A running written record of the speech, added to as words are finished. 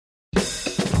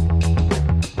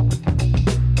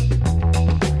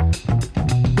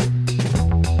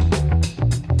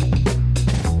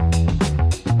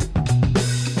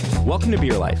Welcome to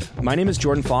Beer Life. My name is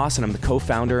Jordan Foss, and I'm the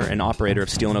co-founder and operator of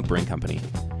Steel and Oak Brewing Company.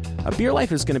 Beer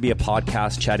Life is going to be a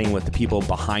podcast chatting with the people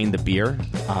behind the beer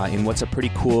in what's a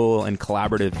pretty cool and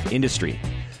collaborative industry.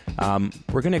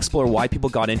 We're going to explore why people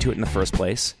got into it in the first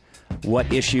place,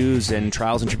 what issues and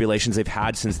trials and tribulations they've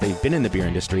had since they've been in the beer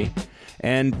industry,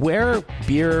 and where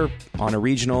beer on a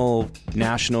regional,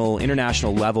 national,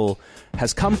 international level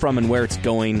has come from and where it's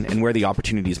going and where the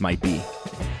opportunities might be.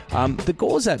 The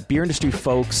goal is that beer industry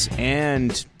folks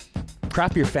and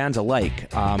craft beer fans alike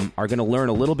are going to learn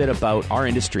a little bit about our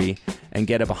industry and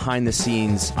get a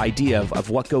behind-the-scenes idea of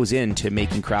what goes into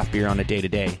making craft beer on a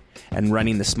day-to-day and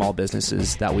running the small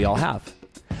businesses that we all have.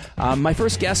 My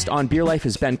first guest on Beer Life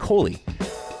is Ben Coley.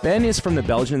 Ben is from the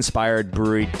Belgian-inspired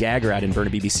brewery Dageraad in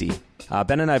Burnaby, BC.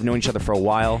 Ben and I have known each other for a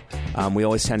while. We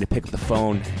always tend to pick up the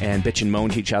phone and bitch and moan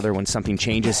to each other when something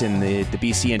changes in the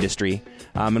BC industry.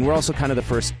 And we're also kind of the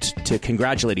first to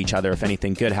congratulate each other if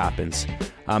anything good happens.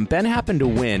 Ben happened to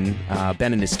win,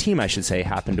 Ben and his team, I should say,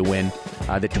 happened to win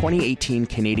the 2018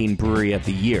 Canadian Brewery of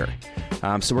the Year.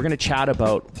 So we're going to chat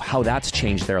about how that's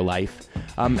changed their life,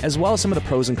 as well as some of the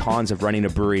pros and cons of running a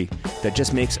brewery that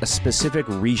just makes a specific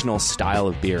regional style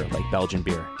of beer, like Belgian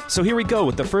beer. So here we go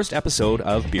with the first episode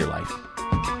of Beer Life.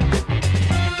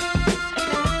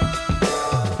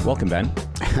 Welcome, Ben.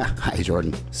 Hi,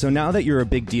 Jordan. So now that you're a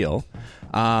big deal,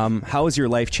 how has your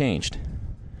life changed?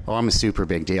 Oh, I'm a super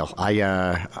big deal.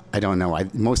 I don't know.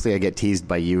 Mostly I get teased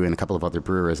by you and a couple of other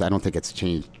brewers. I don't think it's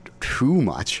changed too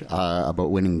much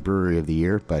about winning Brewery of the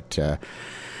Year, but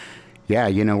yeah,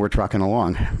 we're trucking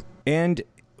along. And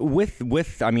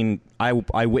with I mean,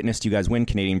 I witnessed you guys win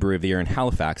Canadian Brewery of the Year in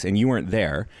Halifax, and you weren't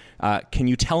there. Can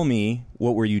you tell me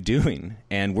what were you doing,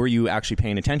 and were you actually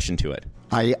paying attention to it?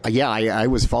 I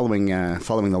was following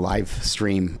the live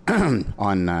stream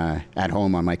on at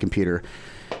home on my computer.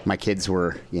 My kids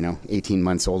were 18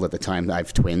 months old at the time. I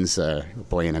have twins, a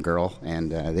boy and a girl,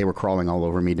 and they were crawling all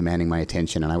over me, demanding my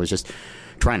attention. And I was just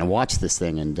trying to watch this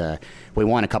thing. And we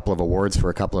won a couple of awards for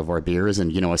a couple of our beers,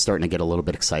 and I was starting to get a little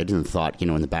bit excited and thought,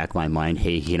 in the back of my mind,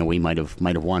 hey, we might have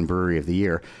won Brewery of the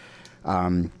Year.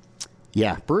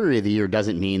 Yeah, Brewery of the Year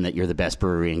doesn't mean that you're the best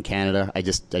brewery in Canada. I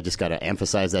just got to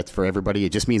emphasize that for everybody.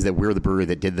 It just means that we're the brewery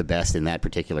that did the best in that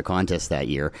particular contest that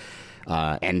year.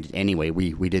 And anyway,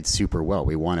 we did super well.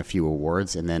 We won a few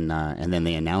awards, and then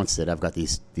they announced that I've got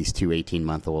these two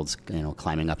 18-month-olds,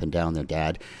 climbing up and down their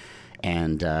dad,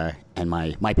 and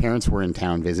my parents were in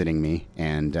town visiting me,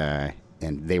 and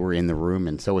they were in the room,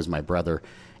 and so was my brother,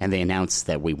 and they announced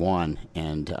that we won,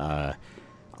 and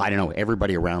I don't know,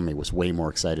 everybody around me was way more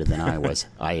excited than I was.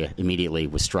 I immediately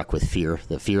was struck with fear,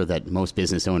 the fear that most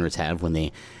business owners have when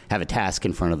they have a task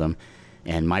in front of them.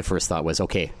 And my first thought was,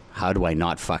 okay, how do I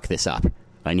not fuck this up?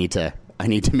 I need to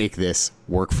make this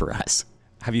work for us.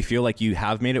 Have you feel like you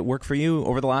have made it work for you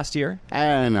over the last year?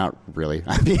 Not really.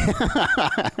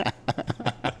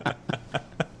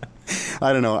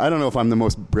 I don't know. I don't know if I'm the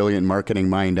most brilliant marketing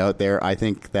mind out there. I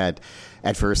think that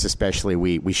at first, especially,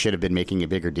 we should have been making a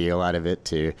bigger deal out of it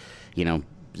to,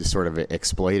 just sort of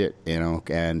exploit it,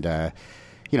 and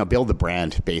build the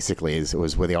brand. Basically,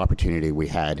 was where the opportunity we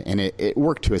had, and it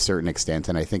worked to a certain extent.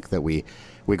 And I think that we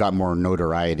got more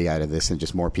notoriety out of this, and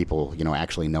just more people,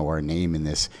 actually know our name in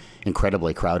this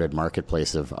incredibly crowded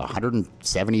marketplace of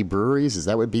 170 breweries. Is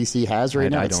that what BC has right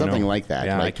now? It's something like that.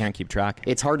 Yeah, I can't keep track.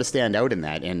 It's hard to stand out in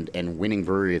that, and winning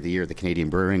Brewery of the Year, the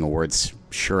Canadian Brewing Awards,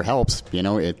 sure helps.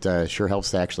 It sure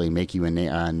helps to actually make you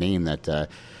a name that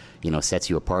sets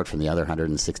you apart from the other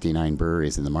 169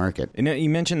 breweries in the market. And you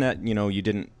mentioned that you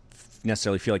didn't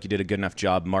necessarily feel like you did a good enough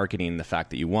job marketing the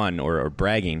fact that you won or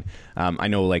bragging. I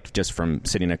know, like, just from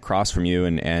sitting across from you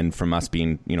and from us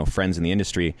being friends in the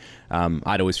industry,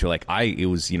 I'd always feel like it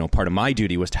was part of my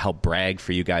duty was to help brag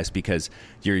for you guys because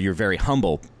you're very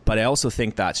humble. But I also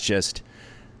think that's just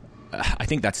I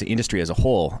think that's the industry as a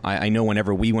whole. I know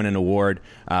whenever we win an award,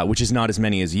 which is not as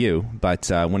many as you, but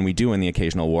when we do win the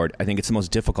occasional award, I think it's the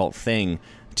most difficult thing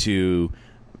to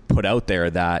put out there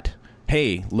that,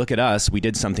 hey, look at us, we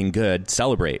did something good,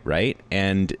 celebrate, right?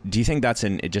 And do you think that's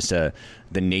the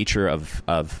nature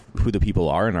of who the people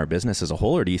are in our business as a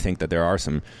whole, or do you think that there are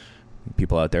some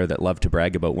people out there that love to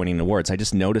brag about winning awards? I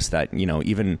just noticed that,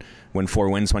 even when Four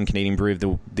Winds won Canadian Brewery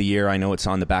of the Year, I know it's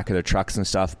on the back of their trucks and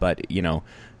stuff, but,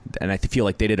 and I feel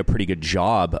like they did a pretty good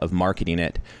job of marketing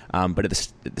it. But at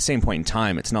the same point in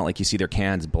time, it's not like you see their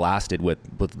cans blasted with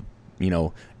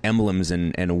emblems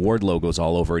and award logos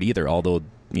all over it either, although,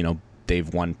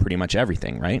 they've won pretty much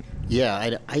everything, right?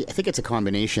 Yeah, I think it's a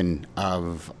combination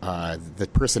of the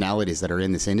personalities that are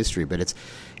in this industry, but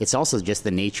it's also just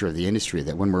the nature of the industry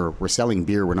that when we're selling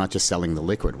beer, we're not just selling the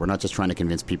liquid. We're not just trying to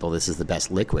convince people this is the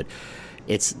best liquid.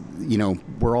 It's,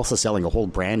 we're also selling a whole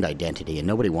brand identity, and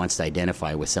nobody wants to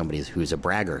identify with somebody who's a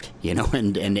braggart,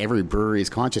 and every brewery is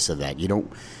conscious of that. You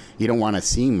don't want to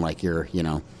seem like you're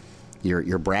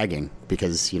bragging,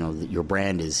 because your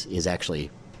brand is actually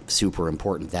super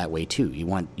important that way too. You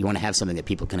want to have something that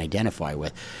people can identify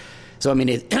with. So I mean,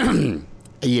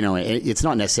 it's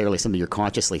not necessarily something you're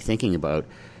consciously thinking about,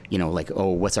 like,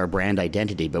 oh, what's our brand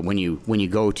identity? But when you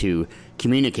go to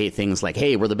communicate things like,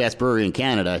 hey, we're the best brewery in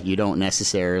Canada, you don't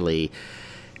necessarily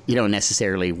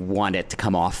want it to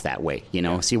come off that way,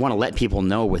 So you want to let people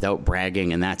know without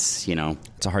bragging, and that's,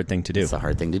 it's a hard thing to do. It's a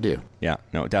hard thing to do. Yeah,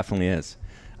 no, it definitely is.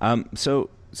 So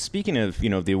speaking of,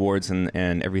 the awards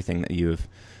and everything that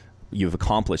you've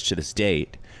accomplished to this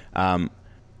date,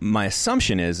 my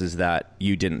assumption is that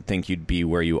you didn't think you'd be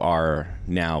where you are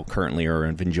now currently, or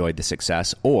have enjoyed the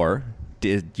success, or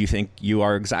did you think you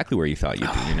are exactly where you thought you'd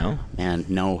be, Man,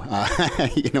 no.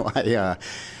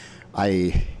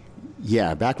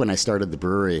 Back when I started the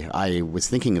brewery, I was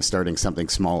thinking of starting something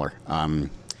smaller.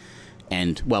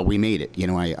 And, well, we made it.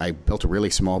 I built a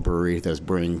really small brewery that was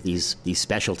brewing these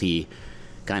specialty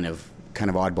kind of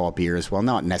oddball beers. Well,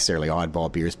 not necessarily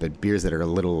oddball beers, but beers that are a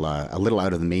little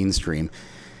out of the mainstream.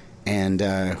 And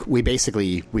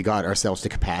we got ourselves to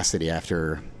capacity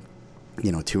after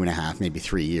 2.5, maybe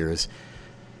 3 years.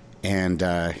 And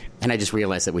I just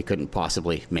realized that we couldn't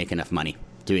possibly make enough money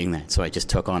doing that. So I just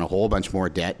took on a whole bunch more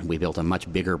debt, and we built a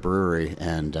much bigger brewery.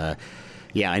 And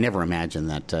I never imagined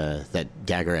that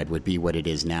Daggerhead would be what it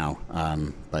is now.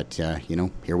 But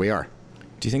here we are.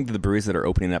 Do you think that the breweries that are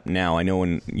opening up now, I know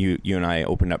when you and I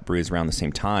opened up breweries around the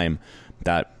same time,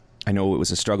 that I know it was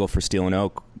a struggle for Steel and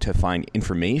Oak to find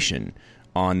information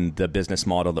on the business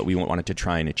model that we wanted to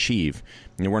try and achieve.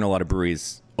 And there weren't a lot of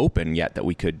breweries open yet that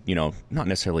we could, not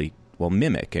necessarily,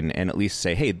 mimic and at least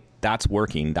say, hey, that's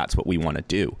working, that's what we want to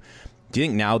do. Do you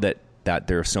think now that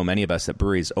there are so many of us, that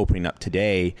breweries opening up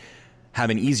today have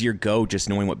an easier go just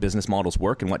knowing what business models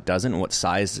work and what doesn't, and what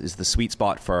size is the sweet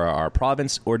spot for our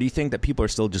province? Or do you think that people are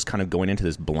still just kind of going into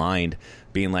this blind,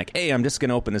 being like, hey, I'm just going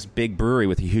to open this big brewery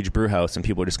with a huge brew house, and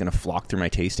people are just going to flock through my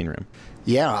tasting room?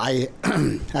 Yeah, I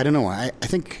don't know. I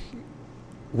think,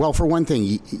 well, for one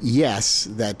thing, yes,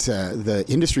 that the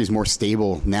industry is more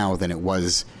stable now than it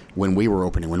was when we were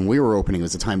opening. When we were opening, it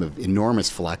was a time of enormous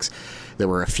flux. There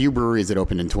were a few breweries that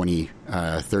opened in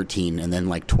 2013, and then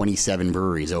like 27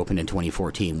 breweries opened in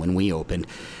 2014 when we opened.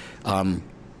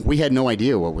 We had no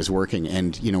idea what was working,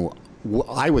 and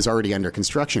I was already under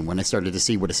construction when I started to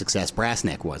see what a success Brass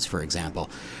Neck was, for example.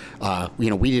 We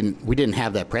didn't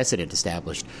have that precedent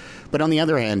established. But on the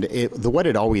other hand, what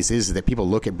it always is that people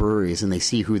look at breweries and they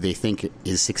see who they think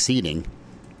is succeeding,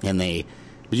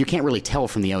 but you can't really tell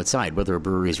from the outside whether a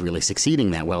brewery is really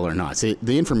succeeding that well or not. So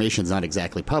the information's not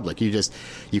exactly public. You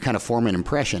kind of form an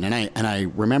impression. And I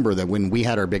remember that when we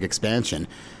had our big expansion,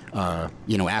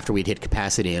 after we'd hit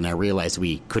capacity, and I realized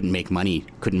we couldn't make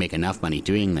enough money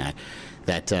doing that,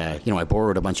 I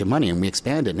borrowed a bunch of money and we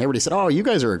expanded, and everybody said, "Oh, you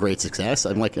guys are a great success."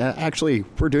 I'm like, actually,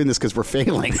 we're doing this because we're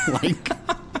failing.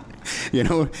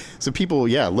 So people,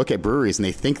 look at breweries and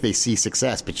they think they see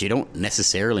success, but you don't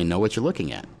necessarily know what you're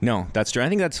looking at. No, that's true. I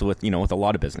think that's with a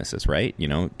lot of businesses, right?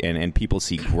 And people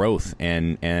see growth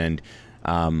and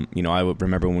I would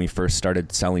remember when we first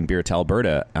started selling beer to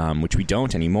Alberta, which we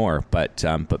don't anymore, but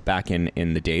back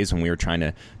in the days when we were trying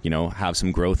to, have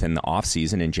some growth in the off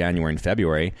season in January and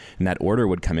February, and that order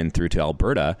would come in through to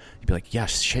Alberta, you'd be like,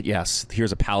 yes,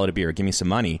 here's a pallet of beer, give me some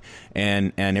money.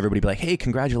 And everybody'd be like, hey,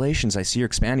 congratulations, I see you're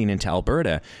expanding into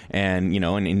Alberta. And,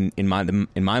 and in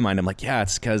my mind, I'm like, yeah,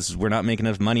 it's because we're not making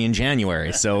enough money in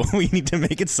January, so we need to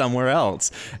make it somewhere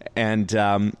else. And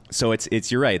so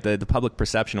it's you're right, the public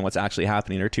perception of what's actually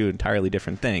happening are two entirely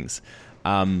different things.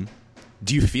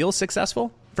 Do you feel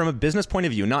successful from a business point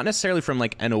of view? Not necessarily from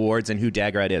like an awards and who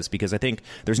Daggerhead is, because I think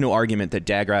there's no argument that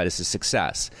Daggerhead is a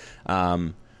success.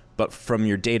 But from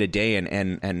your day to day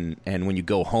and when you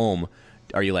go home,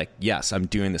 are you like, yes, I'm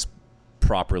doing this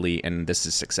properly and this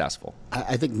is successful?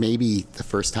 I think maybe the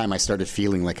first time I started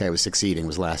feeling like I was succeeding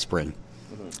was last spring.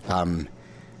 Mm-hmm.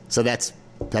 So that's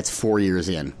 4 years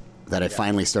in that I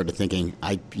finally started thinking.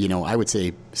 I would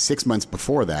say 6 months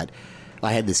before that,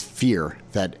 I had this fear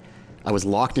that I was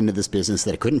locked into this business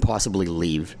that I couldn't possibly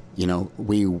leave.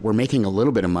 We were making a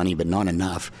little bit of money, but not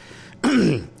enough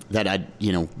that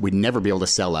we'd never be able to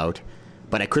sell out.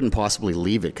 but I couldn't possibly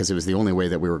leave it because it was the only way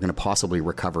that we were going to possibly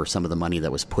recover some of the money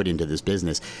that was put into this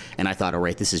business. And I thought, all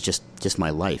right, this is just my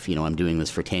life. I'm doing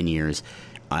this for 10 years.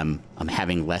 I'm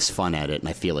having less fun at it, and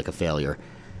I feel like a failure.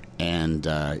 And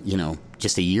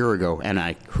just a year ago, and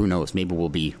who knows, maybe we'll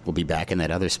be back in that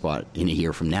other spot in a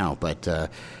year from now. But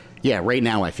right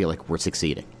now I feel like we're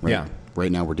succeeding. Right? Yeah,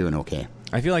 right now we're doing okay.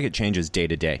 I feel like it changes day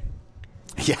to day.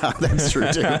 Yeah, that's true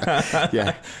too.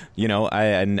 Yeah,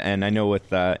 I know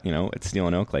with at Steel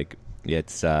and Oak, like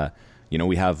it's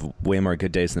we have way more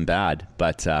good days than bad,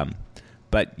 but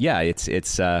yeah,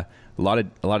 it's a lot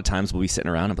of times we'll be sitting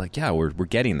around and be like, yeah, we're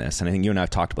getting this, and I think you and I have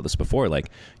talked about this before. Like,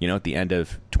 at the end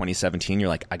of 2017, you're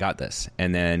like, I got this,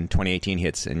 and then 2018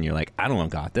 hits, and you're like, I don't know,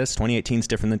 got this. 2018 is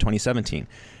different than 2017,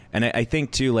 and I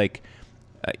think too, like,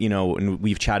 and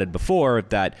we've chatted before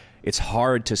that it's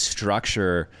hard to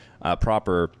structure a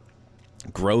proper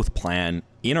growth plan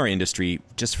in our industry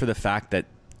just for the fact that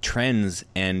trends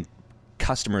and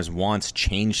customers' wants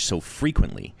change so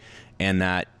frequently, and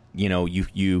that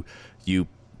you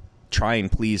try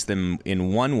and please them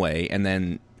in one way, and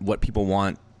then what people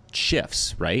want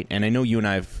shifts, right? And I know you and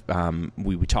I've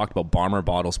we talked about bomber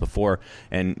bottles before,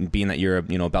 and being that you're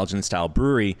a Belgian style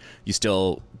brewery, you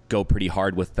still go pretty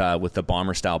hard with the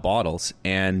bomber style bottles.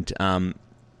 And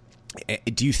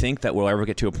do you think that we'll ever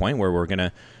get to a point where we're going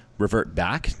to revert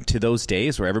back to those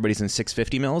days where everybody's in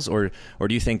 650 mils, or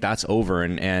do you think that's over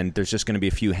and there's just going to be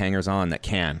a few hangers on that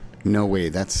can? No way,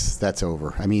 that's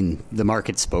over. I mean, the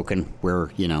market's spoken.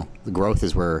 Where the growth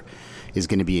is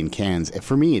going to be in cans.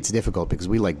 For me, it's difficult because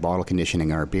we like bottle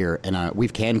conditioning our beer, and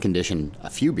we've can conditioned a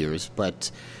few beers,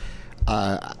 but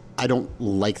I don't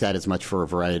like that as much for a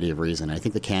variety of reasons. I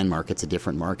think the can market's a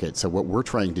different market. So what we're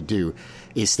trying to do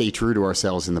is stay true to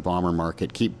ourselves in the bomber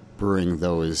market, keep brewing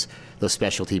those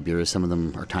specialty beers. Some of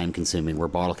them are time consuming. We're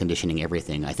bottle conditioning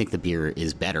everything. I think the beer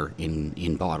is better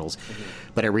in bottles,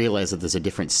 but I realize that there's a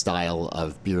different style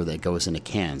of beer that goes into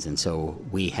cans. And so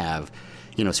we have,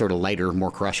 sort of lighter,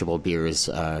 more crushable beers.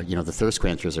 The Thirst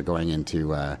Quenchers are going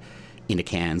into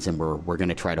cans, and we're going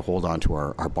to try to hold on to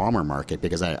our bomber market,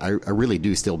 because I really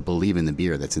do still believe in the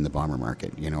beer that's in the bomber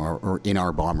market, or in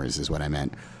our bombers is what I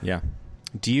meant. Yeah.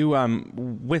 Do you,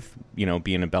 with,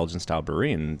 being a Belgian style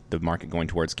brewery and the market going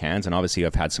towards cans, and obviously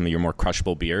I've had some of your more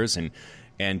crushable beers,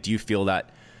 and do you feel that,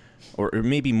 or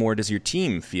maybe more, does your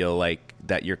team feel like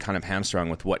that you're kind of hamstrung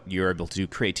with what you're able to do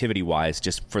creativity wise,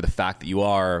 just for the fact that you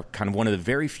are kind of one of the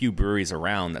very few breweries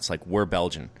around that's like, we're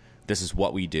Belgian, this is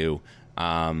what we do,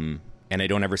 and I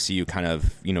don't ever see you kind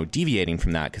of, deviating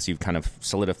from that, because you've kind of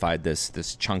solidified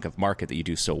this chunk of market that you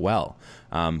do so well.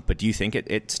 But do you think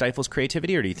it stifles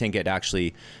creativity, or do you think it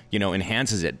actually,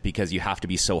 enhances it, because you have to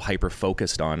be so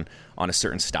hyper-focused on a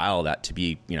certain style that to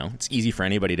be, it's easy for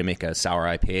anybody to make a sour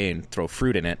IPA and throw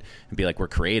fruit in it and be like, we're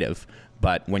creative.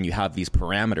 But when you have these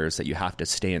parameters that you have to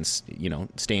stay in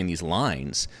these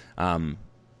lines, do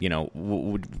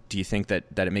you think that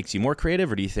it makes you more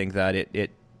creative, or do you think that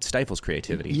it stifles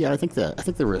creativity? Yeah, I think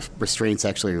the restraints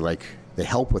actually they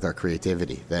help with our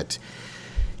creativity. That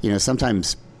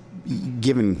sometimes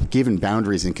given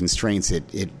boundaries and constraints,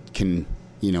 it can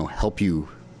help you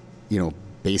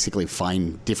basically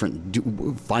find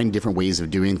different ways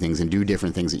of doing things and do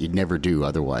different things that you'd never do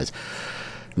otherwise.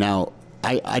 Now,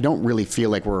 I don't really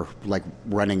feel like we're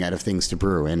running out of things to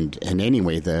brew, and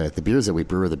anyway, the beers that we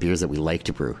brew are the beers that we like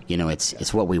to brew.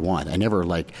 It's what we want. I never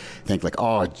think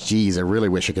oh geez, I really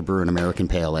wish I could brew an American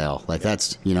Pale Ale.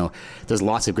 That's there's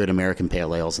lots of good American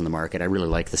Pale Ales in the market. I really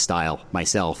like the style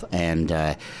myself, and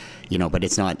but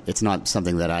it's not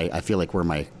something that I feel like where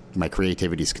my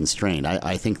creativity is constrained.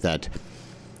 I think that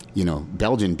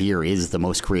Belgian beer is the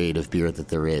most creative beer that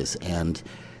there is, and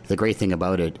the great thing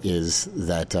about it is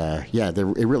that,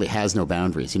 it really has no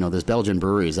boundaries. There's Belgian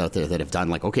breweries out there that have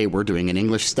done okay, we're doing an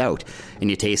English stout, and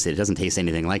you taste it. It doesn't taste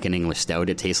anything like an English stout.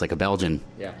 It tastes like a Belgian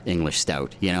English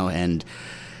stout, and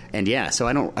so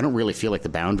I don't really feel like the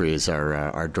boundaries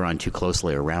are drawn too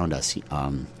closely around us.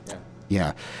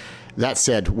 That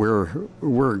said,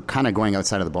 we're kind of going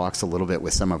outside of the box a little bit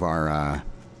with some of our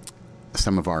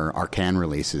can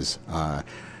releases.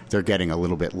 They're getting a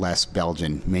little bit less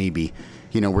Belgian, maybe.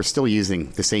 We're still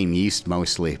using the same yeast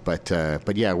mostly, but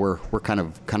yeah, we're kind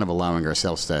of allowing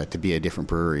ourselves to be a different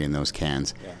brewery in those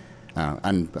cans. Yeah.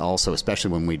 And also,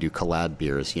 especially when we do collab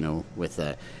beers, we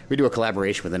do a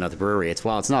collaboration with another brewery. It's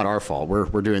not our fault.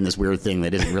 We're doing this weird thing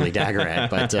that isn't really Dagorad,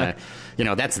 but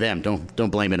that's them. Don't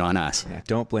blame it on us. Yeah,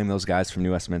 don't blame those guys from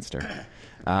New Westminster.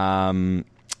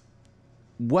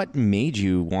 What made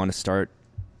you want to start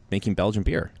making Belgian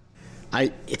beer?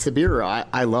 It's a beer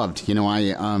I loved.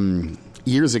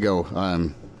 Years ago,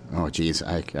 oh geez,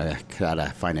 I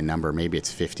gotta find a number. Maybe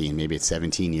it's 15, maybe it's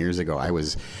 17 years ago. I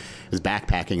was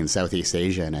backpacking in Southeast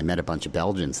Asia, and I met a bunch of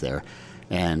Belgians there,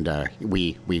 and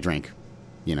we drank,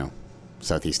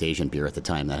 Southeast Asian beer at the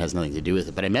time. That has nothing to do with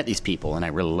it. But I met these people, and I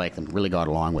really liked them, really got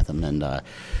along with them, and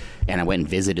I went and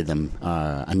visited them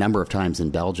a number of times in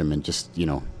Belgium, and just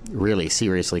really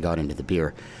seriously got into the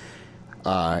beer.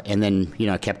 And then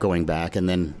I kept going back, and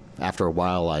then after a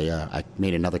while, I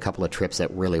made another couple of trips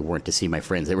that really weren't to see my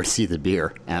friends; they were to see the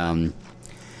beer,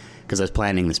 because I was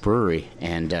planning this brewery,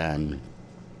 and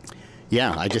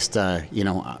I just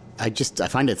I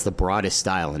find it's the broadest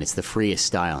style and it's the freest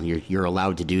style. You're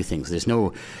allowed to do things. There's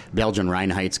no Belgian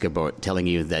Reinheitsgebot telling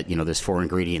you that there's 4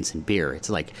 ingredients in beer. It's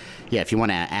like, if you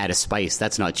want to add a spice,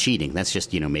 that's not cheating. That's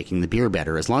just making the beer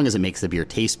better. As long as it makes the beer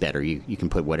taste better, you can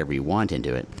put whatever you want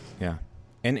into it. Yeah,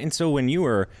 and so when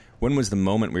was the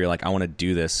moment where you're like, I want to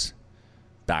do this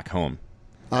back home?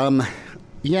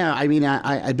 Yeah, I mean,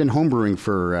 I'd been homebrewing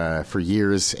for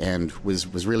years and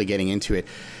was really getting into it.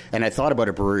 And I thought about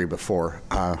a brewery before.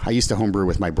 I used to homebrew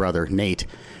with my brother, Nate,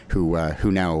 who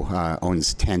now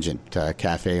owns Tangent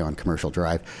Cafe on Commercial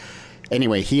Drive.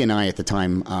 Anyway, he and I at the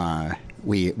time,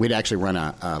 we'd actually run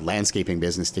a landscaping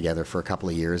business together for a couple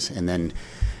of years. And then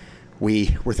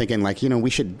we were thinking, we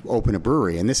should open a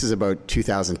brewery. And this is about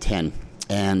 2010.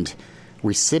 And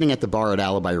we're sitting at the bar at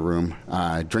Alibi Room,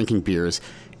 drinking beers.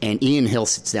 And Ian Hill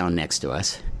sits down next to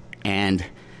us. And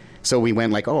so we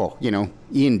went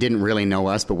Ian didn't really know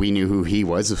us, but we knew who he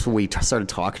was. So we started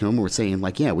talking to him. We're saying,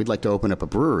 we'd like to open up a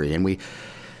brewery. And we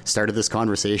started this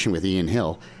conversation with Ian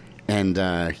Hill. And,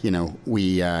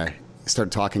 we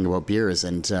started talking about beers.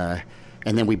 And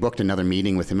then we booked another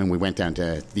meeting with him, and we went down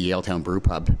to the Yaletown Brew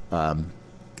Pub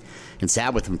and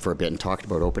sat with him for a bit and talked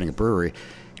about opening a brewery.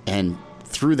 And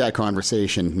through that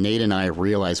conversation, Nate and I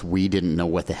realized we didn't know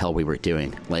what the hell we were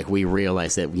doing. We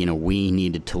realized that, we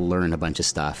needed to learn a bunch of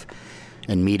stuff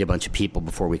and meet a bunch of people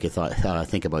before we could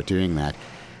think about doing that.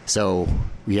 So,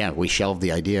 we shelved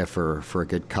the idea for a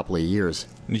good couple of years.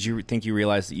 Did you think you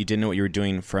realized that you didn't know what you were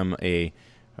doing from a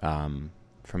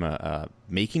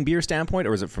making beer standpoint,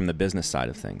 or was it from the business side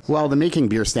of things? Well, the making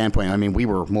beer standpoint, we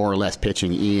were more or less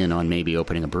pitching Ian on maybe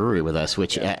opening a brewery with us,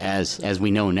 which, as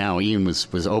we know now, Ian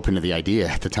was open to the idea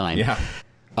at the time. Yeah.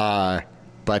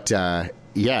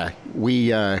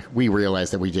 We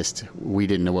realized that we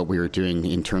didn't know what we were doing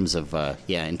in terms of how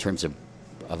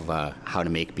to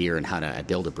make beer and how to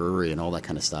build a brewery and all that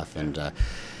kind of stuff,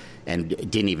 and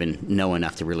didn't even know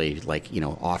enough to really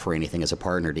offer anything as a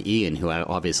partner to Ian, who I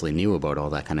obviously knew about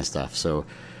all that kind of stuff. So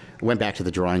went back to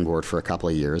the drawing board for a couple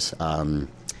of years. And,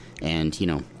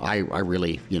 I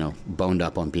really, boned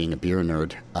up on being a beer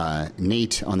nerd.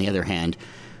 Nate, on the other hand,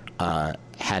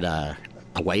 had a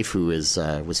wife who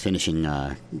was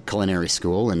finishing culinary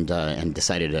school and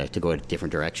decided to go a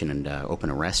different direction and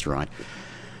open a restaurant.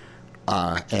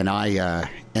 And I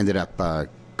ended up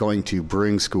going to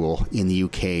brewing school in the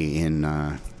UK in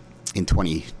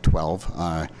 2012.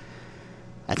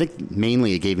 I think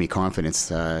mainly it gave me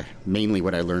confidence. Mainly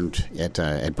what I learned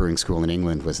at brewing school in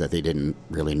England was that they didn't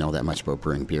really know that much about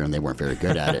brewing beer, and they weren't very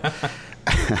good at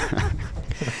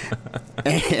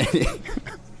it.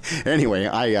 Anyway,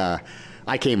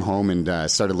 I came home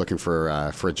and started looking for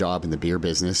a job in the beer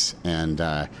business, and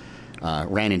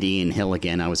ran into Ian Hill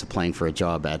again. I was applying for a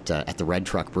job at the Red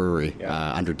Truck Brewery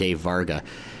under Dave Varga,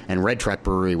 and Red Truck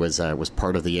Brewery was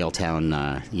part of the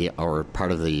Yaletown or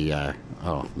part of the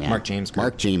Mark James Group.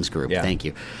 Mark James Group. Yeah. Thank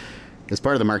you. It was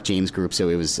part of the Mark James Group, so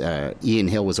it was Ian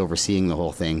Hill was overseeing the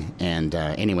whole thing. And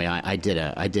anyway, I did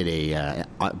a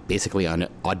basically an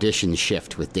audition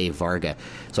shift with Dave Varga.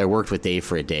 So I worked with Dave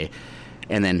for a day.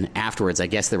 And then afterwards, I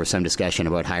guess there was some discussion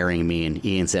about hiring me, and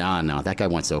Ian said, no, that guy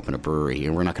wants to open a brewery,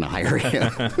 and we're not going to hire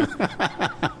him.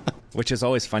 Which is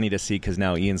always funny to see, because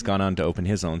now Ian's gone on to open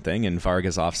his own thing, and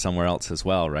Varga's off somewhere else as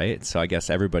well, right? So I guess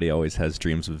everybody always has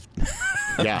dreams of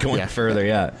going further,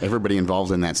 Everybody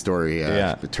involved in that story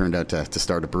it turned out to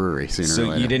start a brewery sooner or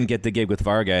later. So you didn't get the gig with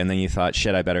Varga, and then you thought,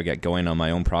 shit, I better get going on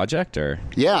my own project, or?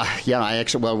 Yeah. I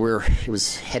actually, it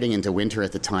was heading into winter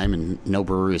at the time, and no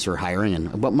breweries were hiring.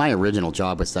 But my original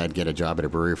job was I'd get a job at a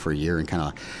brewery for a year and kind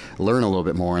of learn a little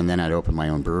bit more, and then I'd open my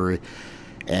own brewery.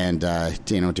 And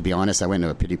to be honest, I went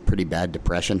into a pretty bad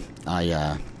depression.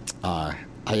 I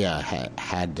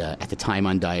had at the time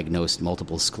undiagnosed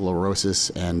multiple sclerosis,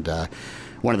 and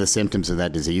one of the symptoms of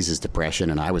that disease is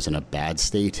depression. And I was in a bad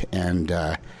state, and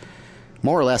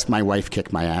more or less, my wife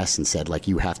kicked my ass and said,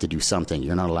 you have to do something.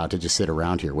 You're not allowed to just sit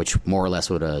around here, which more or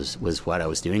less was what I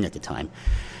was doing at the time.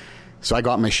 So I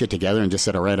got my shit together and just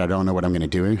said, all right, I don't know what I'm going to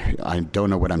do. I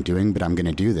don't know what I'm doing, but I'm going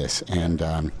to do this.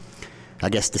 And I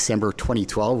guess December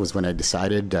 2012 was when I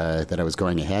decided that I was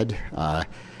going ahead.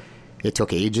 It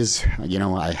took ages.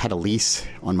 I had a lease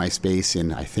on my space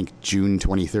in, I think, June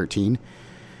 2013.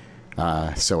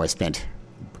 So I spent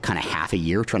kind of half a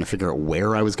year trying to figure out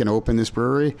where I was going to open this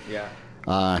brewery. Yeah.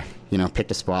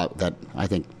 Picked a spot that I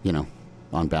think,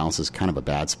 on balance is kind of a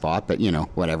bad spot, but,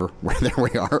 whatever. There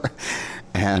we are.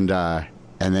 And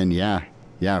then,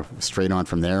 straight on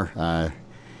from there.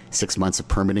 6 months of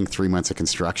permitting, 3 months of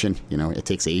construction. It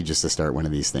takes ages to start one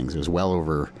of these things. It was well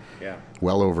over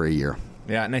a year.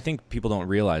 Yeah, and I think people don't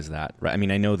realize that, right? I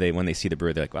mean, I know when they see the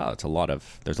brewery, they're like, wow,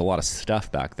 there's a lot of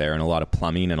stuff back there and a lot of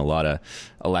plumbing and a lot of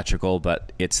electrical,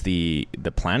 but it's the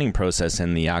planning process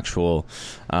and the actual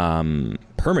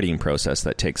permitting process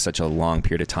that takes such a long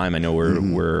period of time. I know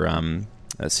we're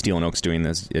Steel and Oak's doing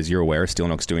this, as you're aware. Steel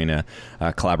and Oak's doing a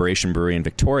collaboration brewery in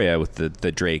Victoria with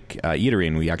the Drake Eatery,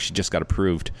 and we actually just got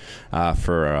approved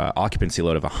for an occupancy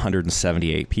load of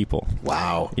 178 people.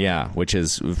 Wow. Yeah, which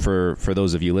is, for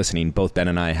those of you listening, both Ben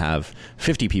and I have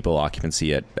 50 people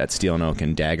occupancy at Steel and Oak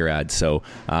and Daggerad. So,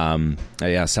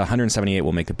 so 178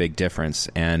 will make a big difference.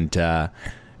 And a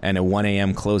 1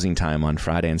 a.m. closing time on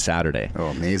Friday and Saturday. Oh,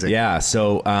 amazing. Yeah,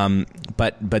 so,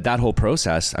 but that whole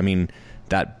process, I mean,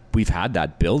 that we've had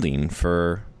that building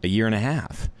for a year and a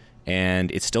half,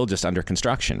 and it's still just under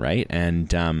construction, right? And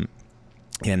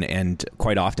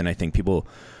quite often, I think people,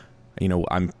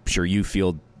 I'm sure you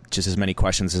feel just as many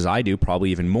questions as I do,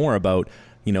 probably even more about,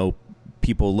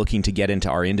 people looking to get into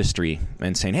our industry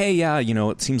and saying, hey, yeah,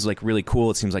 it seems like really cool.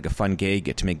 It seems like a fun gig,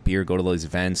 get to make beer, go to those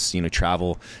events,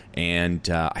 travel. And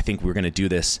I think we're going to do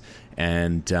this.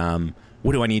 And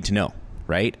what do I need to know?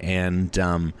 Right. And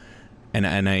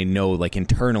I know, like,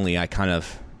 internally, I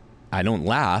don't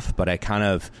laugh, but I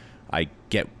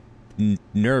get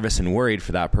nervous and worried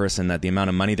for that person, that the amount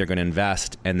of money they're going to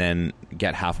invest and then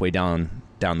get halfway down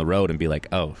the road and be like,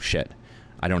 oh shit,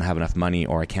 I don't have enough money,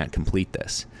 or I can't complete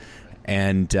this.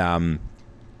 And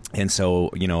so,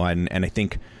 and I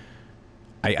think,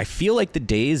 I feel like the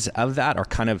days of that are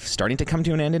kind of starting to come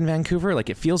to an end in Vancouver.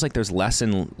 Like, it feels like there's less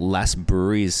and less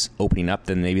breweries opening up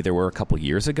than maybe there were a couple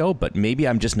years ago, but maybe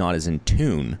I'm just not as in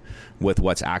tune with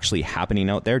what's actually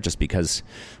happening out there, just because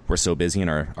we're so busy in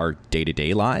our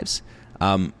day-to-day lives.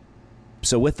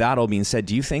 So with that all being said,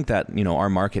 do you think that, our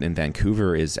market in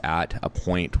Vancouver is at a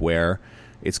point where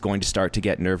it's going to start to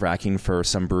get nerve-wracking for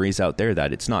some breweries out there,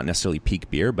 that it's not necessarily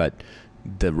peak beer, but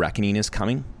the reckoning is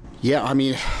coming? Yeah, I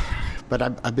mean, but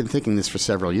I've been thinking this for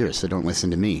several years, so don't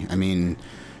listen to me. I mean,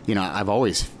 I've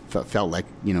always felt like,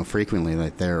 frequently,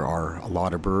 that there are a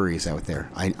lot of breweries out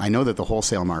there. I know that the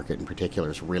wholesale market in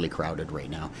particular is really crowded right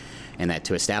now, and that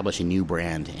to establish a new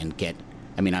brand and get,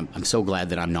 I'm so glad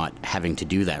that I'm not having to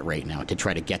do that right now, to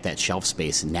try to get that shelf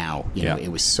space now.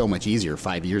 It was so much easier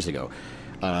 5 years ago.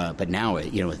 But now,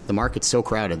 the market's so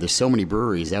crowded. There's so many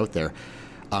breweries out there.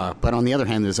 But on the other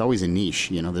hand, there's always a niche.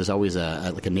 There's always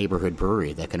a neighborhood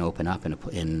brewery that can open up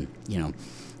in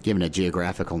given a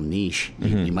geographical niche,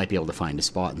 you might be able to find a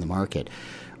spot in the market.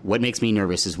 What makes me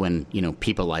nervous is when,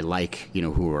 people I like,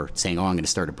 who are saying, oh, I'm going to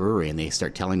start a brewery, and they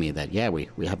start telling me that, yeah, we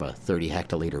have a 30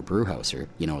 hectoliter brew house, or,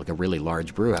 like a really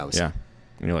large brew house. Yeah.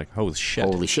 And you're like, holy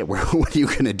shit, what are you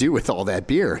going to do with all that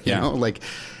beer? You know, like,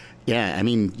 yeah,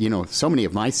 so many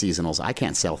of my seasonals, I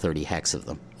can't sell 30 hex of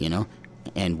them,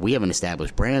 and we have an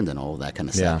established brand and all of that kind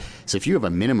of stuff. Yeah. So if you have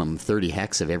a minimum of 30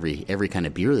 hex of every kind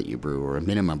of beer that you brew, or a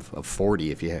minimum of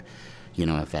 40 if you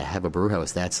if I have a brew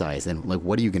house that size, then, like,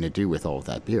 what are you going to do with all of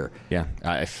that beer? Yeah,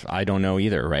 I don't know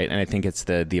either, right? And I think it's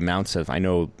the amounts of, I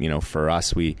know, for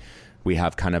us, we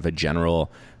have kind of a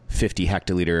general 50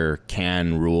 hectoliter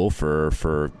can rule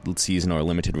for seasonal or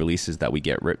limited releases that we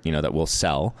get, that we'll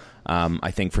sell.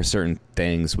 I think for certain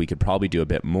things we could probably do a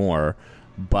bit more,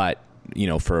 but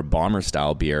for a bomber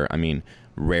style beer,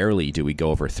 rarely do we go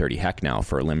over 30 hec now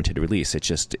for a limited release. It's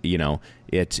just,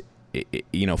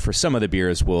 for some of the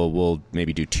beers, we'll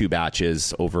maybe do 2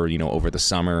 batches over the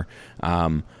summer.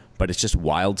 But it's just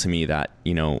wild to me that,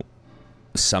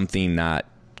 something that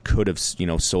could have,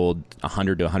 sold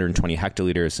 100 to 120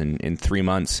 hectoliters in 3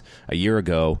 months a year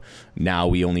ago, now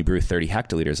we only brew 30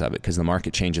 hectoliters of it because the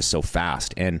market changes so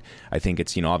fast. And I think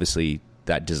it's, obviously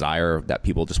that desire that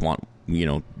people just want,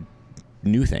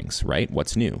 new things, right?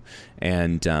 What's new?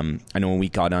 And I know when we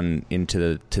got on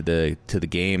into the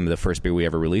game, the first beer we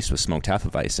ever released was Smoked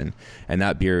Hefeweizen, and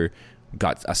that beer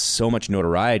got so much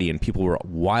notoriety, and people were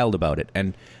wild about it.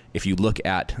 And if you look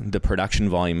at the production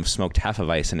volume of Smoked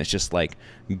Hefeweizen, it's just like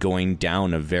going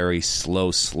down a very slow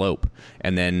slope,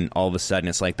 and then all of a sudden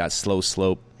it's like that slow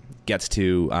slope gets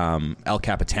to El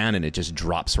Capitan and it just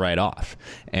drops right off.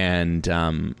 And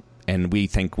we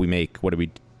think we make, what do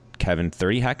we Kevin,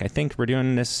 30 hec. I think we're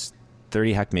doing this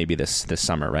 30 hec maybe this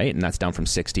summer, right? And that's down from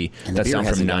 60. And that's the beer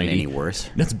down from 90. Any worse?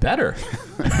 That's better.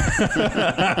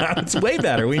 It's way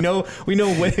better.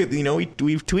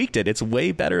 We've tweaked it. It's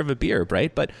way better of a beer,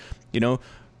 right? But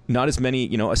not as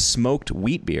many. A smoked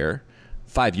wheat beer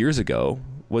 5 years ago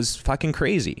was fucking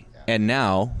crazy, and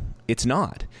now it's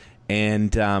not.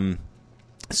 And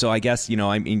so I guess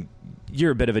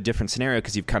you're a bit of a different scenario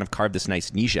because you've kind of carved this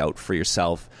nice niche out for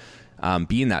yourself.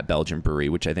 Being that Belgian brewery,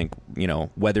 which I think,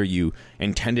 whether you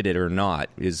intended it or not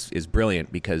is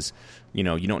brilliant because, you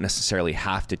don't necessarily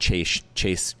have to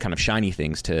chase kind of shiny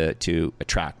things to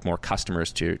attract more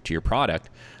customers to your product.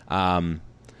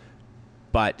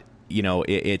 But,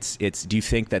 it's, do you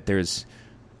think that there's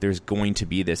going to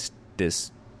be this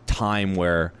time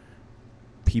where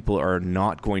people are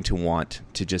not going to want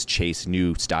to just chase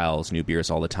new styles, new beers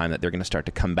all the time, that they're going to start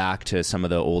to come back to some of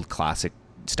the old classic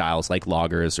styles like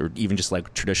lagers or even just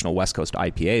like traditional West Coast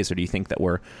IPAs? Or do you think that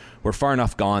we're far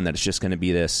enough gone that it's just going to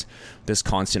be this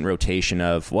constant rotation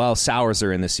of, well, sours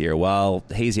are in this year, well,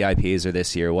 hazy IPAs are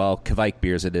this year, well, Kvike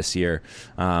beers are this year?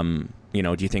 Do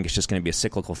you think it's just going to be a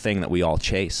cyclical thing that we all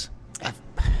chase?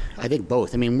 I think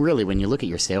both. I mean, really, when you look at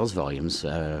your sales volumes,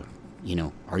 are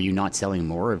you not selling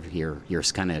more of your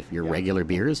regular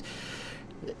beers?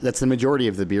 That's the majority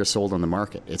of the beer sold on the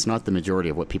market. It's not the majority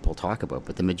of what people talk about,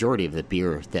 but the majority of the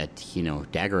beer that,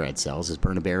 Dagorad sells is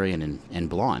Burnaberryan and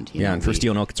Blonde. And for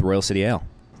Steel and Oak, it's Royal City Ale.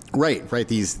 Right.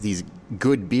 These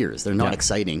good beers. They're not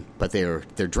exciting, but they're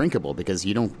drinkable because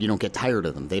you don't get tired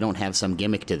of them. They don't have some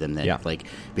gimmick to them that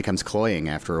becomes cloying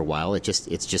after a while. It's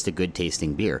just a good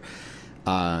tasting beer.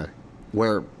 Of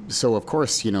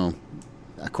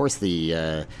course,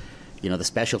 the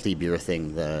specialty beer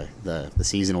thing, the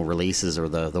seasonal releases or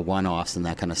the one-offs and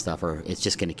that kind of stuff, it's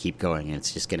just going to keep going and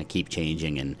it's just going to keep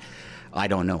changing. And I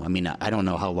don't know. I mean, I don't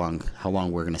know how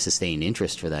long we're going to sustain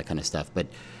interest for that kind of stuff. But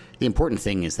the important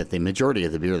thing is that the majority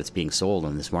of the beer that's being sold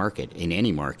in this market, in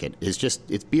any market, it's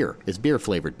beer. It's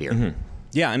beer-flavored beer. Mm-hmm.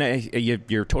 Yeah, and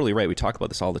you're totally right. We talk about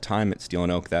this all the time at Steel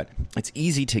and Oak, that it's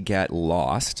easy to get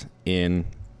lost in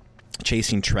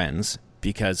chasing trends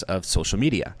because of social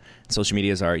media. Social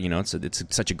media is it's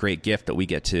such a great gift that we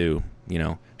get to,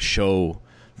 show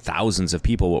thousands of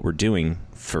people what we're doing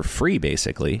for free,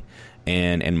 basically,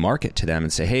 and market to them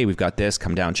and say, hey, we've got this,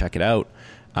 come down, check it out.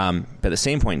 But at the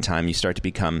same point in time, you start to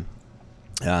become,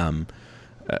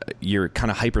 you're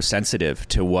kind of hypersensitive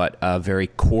to what a very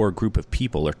core group of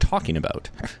people are talking about.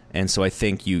 And so I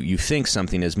think you think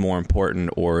something is more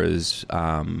important or is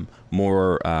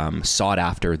more sought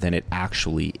after than it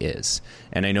actually is.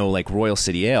 And I know like Royal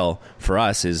City Ale for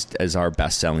us is our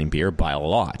best selling beer by a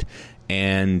lot.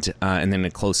 And then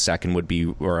a close second would be,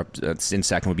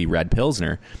 Red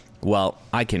Pilsner. Well,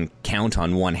 I can count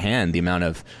on one hand the amount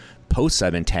of posts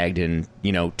I've been tagged in,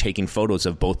 taking photos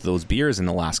of both of those beers in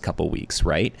the last couple of weeks,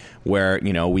 right? Where,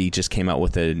 we just came out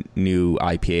with a new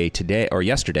IPA today or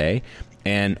yesterday,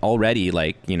 and already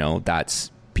that's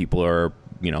people are,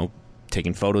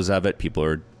 taking photos of it, people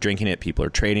are drinking it, people are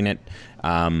trading it.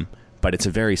 But it's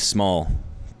a very small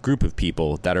group of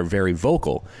people that are very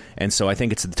vocal. And so I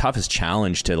think it's the toughest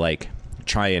challenge to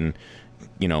try and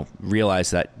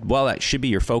realize that, well, that should be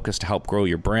your focus to help grow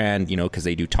your brand, because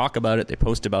they do talk about it, they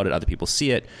post about it, other people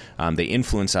see it, they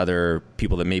influence other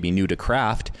people that may be new to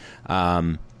craft.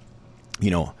 Our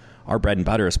bread and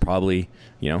butter is probably,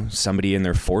 somebody in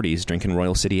their 40s drinking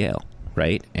Royal City Ale,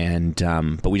 right? And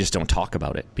but we just don't talk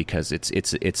about it because it's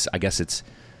I guess it's,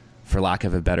 for lack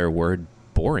of a better word,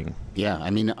 boring. Yeah, I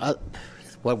mean,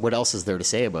 what else is there to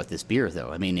say about this beer,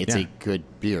 though? I mean, it's a good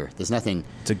beer. There's nothing.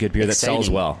 It's a good beer that sells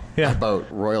well. Yeah.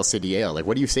 About Royal City Ale.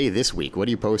 What do you say this week? What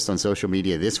do you post on social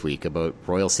media this week about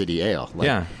Royal City Ale?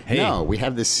 Hey. No, we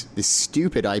have this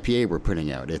stupid IPA we're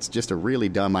putting out. It's just a really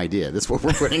dumb idea. That's what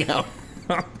we're putting out.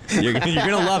 You're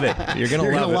gonna love it. You're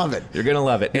gonna love it. You're gonna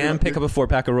love it. And pick up a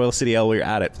 4-pack of Royal City Ale while you're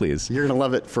at it, please. You're gonna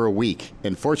love it for a week,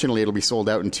 and fortunately, it'll be sold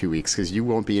out in 2 weeks because you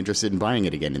won't be interested in buying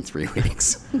it again in 3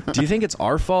 weeks. Do you think it's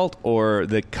our fault or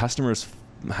the customers?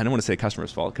 I don't want to say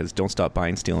customer's fault because don't stop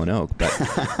buying Steel and Oak.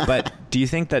 But do you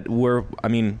think that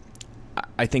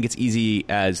I think it's easy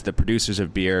as the producers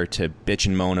of beer to bitch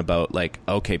and moan about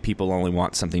okay, people only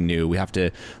want something new. We have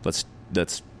to let's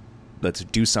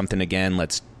do something again.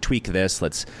 Let's tweak this.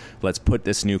 Let's put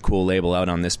this new cool label out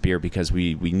on this beer because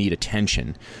we need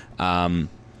attention. And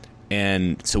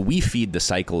so we feed the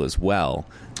cycle as well.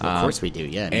 Of course we do.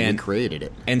 Yeah, and we created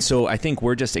it. And so I think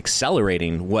we're just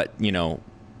accelerating what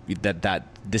that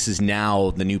this is now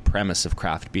the new premise of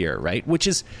craft beer, right? Which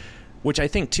I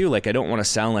think too. I don't want to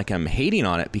sound like I'm hating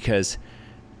on it because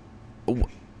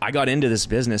I got into this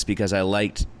business because I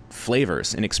liked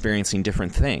flavors and experiencing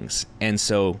different things. And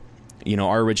so,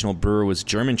 our original brewer was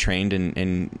German trained,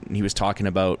 and he was talking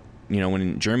about, when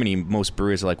in Germany, most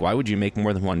brewers are like, why would you make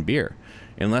more than one beer?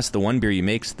 Unless the one beer you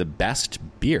make's the best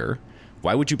beer,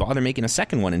 why would you bother making a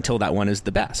second one until that one is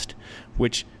the best?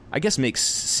 Which I guess makes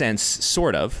sense,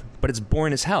 sort of, but it's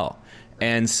boring as hell.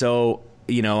 And so,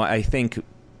 I think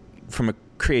from a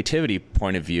creativity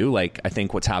point of view, like, I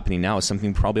think what's happening now is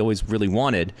something we probably always really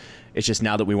wanted. It's just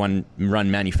now that we run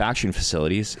manufacturing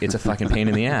facilities, it's a fucking pain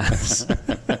in the ass.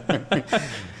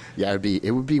 Yeah,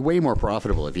 it would be way more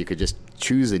profitable if you could just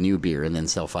choose a new beer and then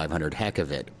sell 500 heck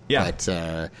of it. Yeah. But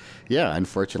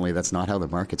unfortunately, that's not how the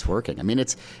market's working. I mean,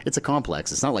 it's a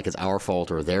complex. It's not like it's our fault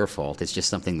or their fault. It's just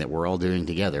something that we're all doing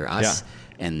together, us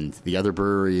and the other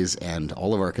breweries and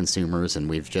all of our consumers, and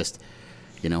we've just.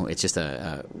 It's just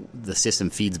the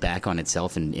system feeds back on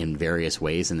itself in various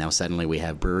ways, and now suddenly we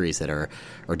have breweries that are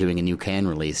doing a new can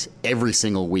release every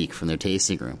single week from their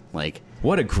tasting room. Like,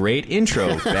 what a great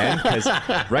intro, Ben! Because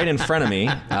right in front of me,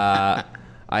 I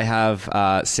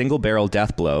have Single Barrel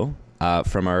Death Blow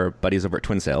from our buddies over at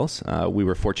Twin Sails. We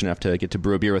were fortunate enough to get to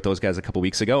brew a beer with those guys a couple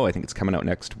weeks ago. I think it's coming out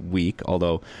next week,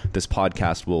 although this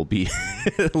podcast will be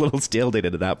a little stale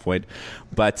dated at that point.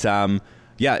 But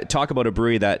talk about a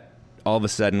brewery that all of a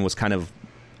sudden was kind of,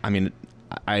 I mean,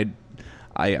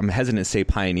 I'm hesitant to say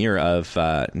pioneer of,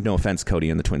 no offense,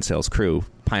 Cody and the Twin Sails crew,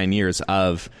 pioneers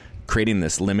of creating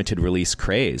this limited release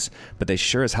craze, but they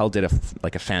sure as hell did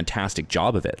a fantastic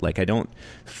job of it. Like, I don't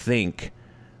think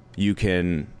you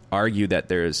can argue that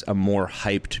there's a more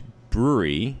hyped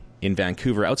brewery in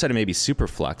Vancouver, outside of maybe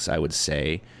Superflux, I would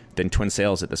say, than Twin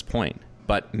Sails at this point.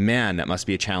 But man, that must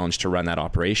be a challenge to run that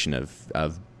operation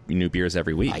of new beers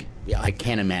every week. I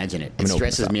can't imagine it. It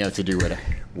stresses me out to do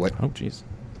what. Oh, jeez.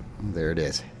 There it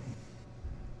is.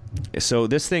 So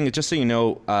this thing, just so you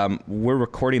know, we're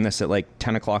recording this at like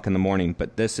 10 o'clock in the morning,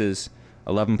 but this is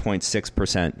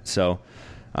 11.6%. So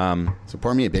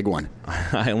pour me a big one.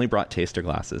 I only brought taster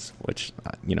glasses, which,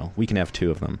 we can have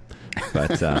 2 of them.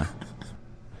 But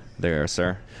there,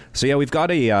 sir. So yeah, we've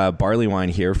got a barley wine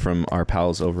here from our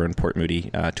pals over in Port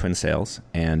Moody, Twin Sails,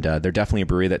 and they're definitely a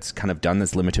brewery that's kind of done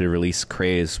this limited release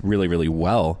craze really, really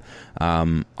well.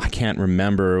 I can't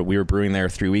remember, we were brewing there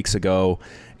 3 weeks ago,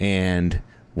 and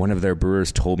one of their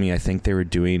brewers told me I think they were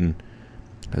doing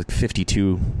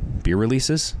 52 beer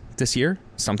releases this year,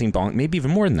 something maybe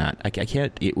even more than that. I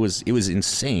can't. It was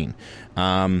insane.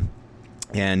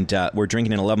 And we're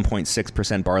drinking an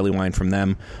 11.6% barley wine from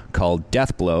them called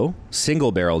Death Blow,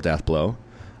 Single Barrel Death Blow.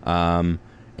 And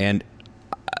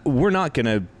we're not going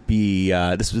to be,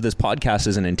 this podcast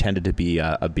isn't intended to be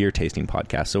a beer tasting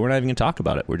podcast, so we're not even going to talk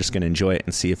about it. We're just going to enjoy it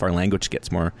and see if our language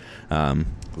gets more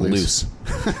loose.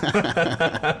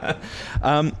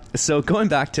 So going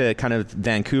back to kind of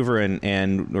Vancouver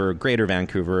and or Greater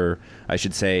Vancouver, I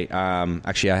should say.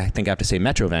 Actually, I think I have to say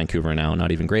Metro Vancouver now,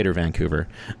 not even Greater Vancouver.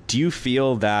 Do you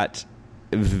feel that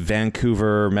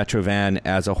Vancouver, Metro Van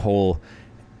as a whole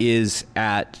is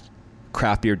at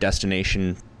craft beer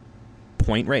destination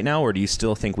point right now, or do you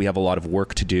still think we have a lot of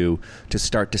work to do to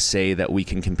start to say that we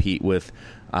can compete with,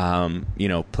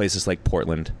 places like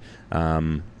Portland?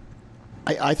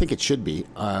 I think it should be.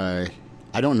 I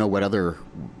don't know what other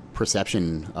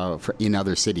perception in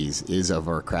other cities is of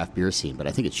our craft beer scene, but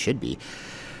I think it should be.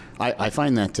 I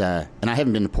find that, and I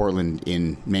haven't been to Portland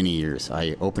in many years.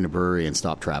 I opened a brewery and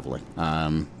stopped traveling.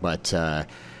 But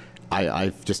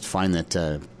I just find that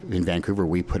in Vancouver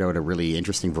we put out a really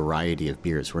interesting variety of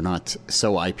beers. We're not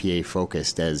so IPA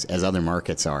focused as other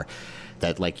markets are.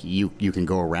 That like you can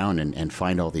go around and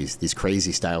find all these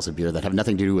crazy styles of beer that have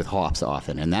nothing to do with hops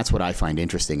often, and that's what I find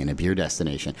interesting in a beer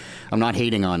destination. I'm not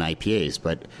hating on IPAs,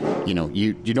 but you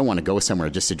don't want to go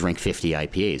somewhere just to drink 50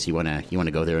 IPAs. You want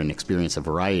to go there and experience a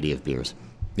variety of beers.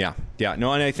 Yeah.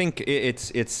 No, and I think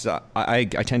it's I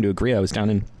tend to agree. I was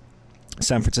down in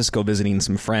San Francisco visiting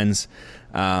some friends.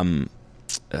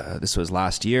 This was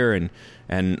last year,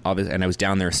 and I was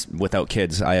down there without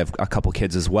kids. I have a couple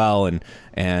kids as well,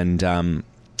 and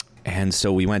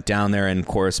so we went down there, and of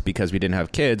course, because we didn't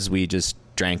have kids, we just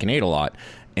drank and ate a lot,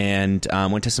 and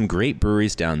went to some great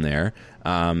breweries down there.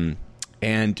 But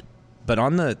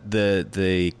on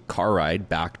the car ride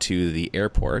back to the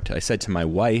airport, I said to my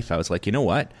wife, I was like, you know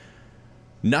what?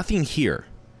 Nothing here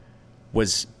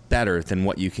was better than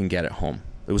what you can get at home.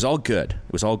 It was all good.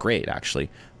 It was all great, actually.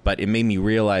 But it made me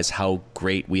realize how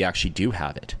great we actually do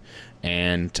have it.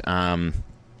 And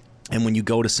when you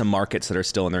go to some markets that are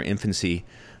still in their infancy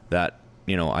that,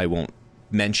 I won't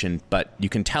mention, but you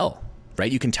can tell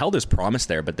right? You can tell there's promise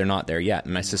there, but they're not there yet.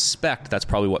 And I suspect that's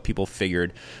probably what people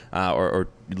figured, or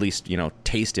at least,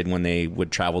 tasted when they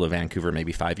would travel to Vancouver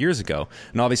maybe 5 years ago.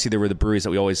 And obviously there were the breweries that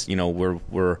we always, we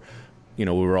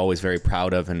were always very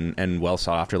proud of and well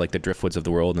sought after, like the Driftwoods of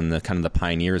the world and the kind of the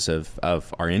pioneers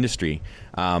of our industry.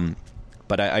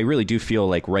 But I really do feel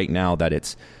like right now that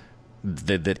it's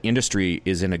the industry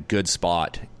is in a good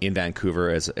spot in Vancouver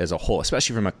as a whole,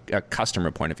 especially from a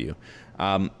customer point of view.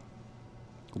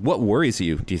 What worries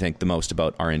you, do you think, the most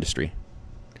about our industry?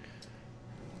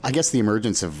 I guess the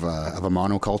emergence of a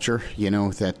monoculture,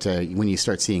 that when you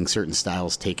start seeing certain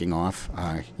styles taking off,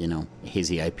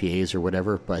 hazy IPAs or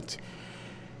whatever, but,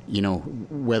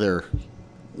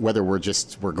 whether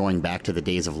we're going back to the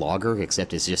days of lager,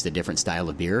 except it's just a different style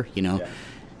of beer,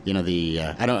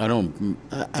 Yeah. I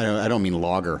don't mean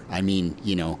lager. I mean,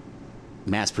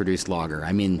 mass-produced lager.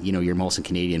 I mean, your Molson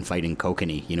Canadian fighting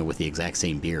Kokanee, with the exact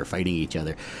same beer, fighting each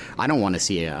other. I don't want to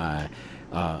see a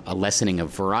lessening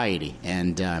of variety,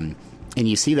 and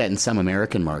you see that in some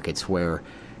American markets where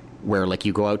like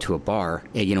you go out to a bar,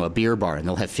 a beer bar, and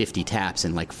they'll have 50 taps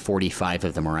and like 45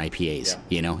 of them are IPAs,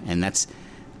 and that's.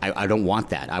 I don't want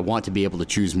that. I want to be able to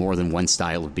choose more than one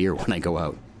style of beer when I go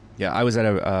out. Yeah, I was at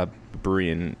a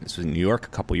brewery this was in New York a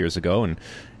couple years ago,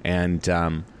 and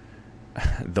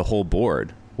the whole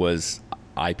board was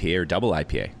IPA or double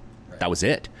IPA. Right. That was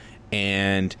it.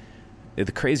 And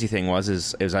the crazy thing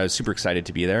was I was super excited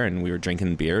to be there, and we were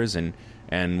drinking beers, and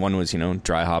one was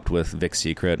dry hopped with Vic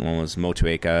Secret, and one was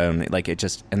Motueka, and like it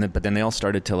just but then they all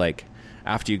started to like.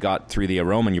 After you got through the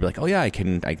aroma, and you're like, oh yeah, I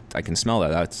can smell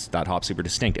that. That hop's super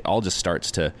distinct. It all just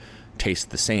starts to taste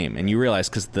the same, and you realize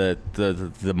because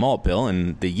the malt bill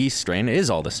and the yeast strain is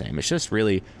all the same. It's just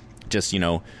really just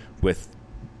with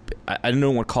I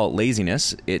don't want to call it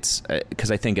laziness. It's because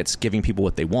I think it's giving people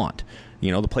what they want.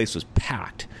 The place was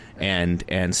packed, and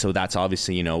so that's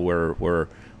obviously we're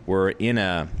in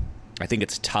a. I think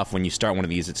it's tough when you start one of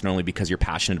these. It's not only because you're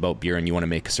passionate about beer and you want to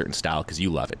make a certain style because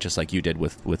you love it, just like you did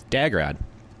with Daggerad.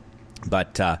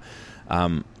 But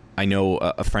I know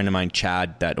a friend of mine,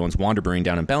 Chad, that owns Wander Brewing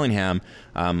down in Bellingham.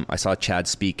 I saw Chad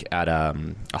speak at a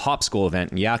hop school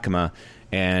event in Yakima,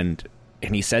 and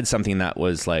he said something that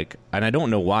was like, and I don't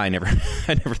know why I never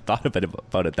thought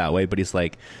about it that way, but he's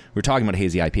like, we're talking about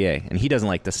hazy IPA, and he doesn't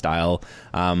like the style.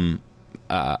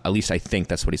 At least I think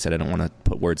that's what he said. I don't want to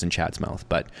put words in Chad's mouth,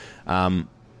 but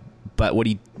what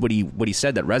he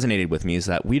said that resonated with me is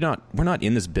that we're not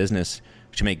in this business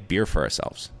to make beer for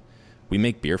ourselves. We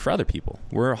make beer for other people.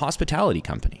 We're a hospitality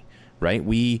company, right?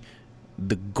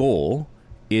 The goal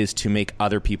is to make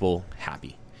other people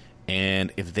happy,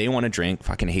 and if they want to drink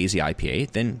fucking hazy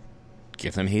IPA, then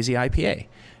give them hazy IPA.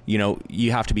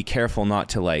 You have to be careful not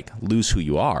to like lose who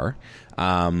you are,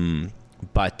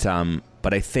 but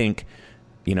I think.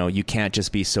 You can't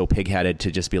just be so pig-headed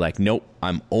to just be like, nope,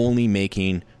 I'm only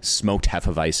making smoked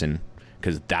Hefeweizen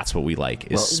because that's what we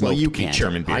like is smoked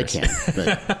German beers. I can.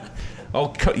 But.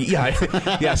 Oh, yeah.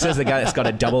 It says the guy that's got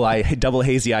a double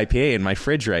hazy IPA in my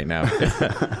fridge right now.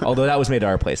 Although that was made at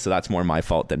our place, so that's more my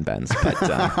fault than Ben's. But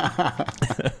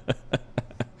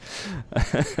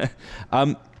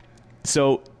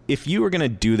so if you were going to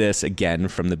do this again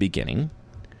from the beginning,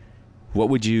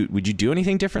 would you do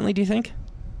anything differently, do you think?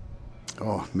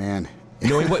 Oh man,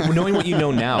 knowing what you know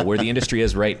now, where the industry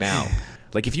is right now,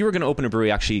 like if you were going to open a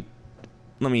brewery, actually,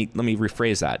 let me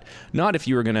rephrase that. Not if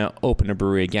you were going to open a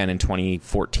brewery again in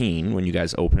 2014 when you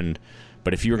guys opened,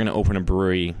 but if you were going to open a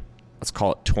brewery, let's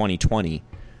call it 2020,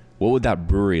 what would that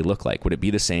brewery look like? Would it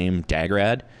be the same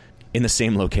Daggerad in the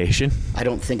same location? I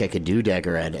don't think I could do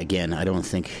Daggerad again. I don't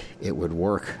think it would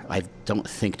work. I don't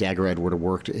think Daggerad would have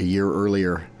worked a year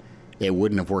earlier. It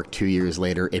wouldn't have worked 2 years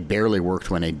later. It barely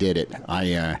worked when I did it.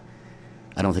 I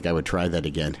don't think I would try that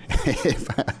again.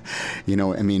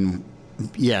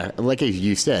 Yeah, like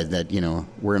you said, that,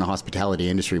 we're in a hospitality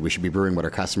industry. We should be brewing what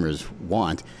our customers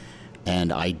want.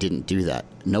 And I didn't do that.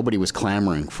 Nobody was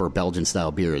clamoring for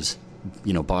Belgian-style beers,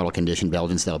 bottle-conditioned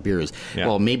Belgian-style beers. Yeah.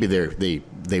 Well, maybe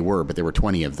they were, but there were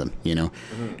 20 of them,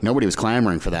 Mm-hmm. Nobody was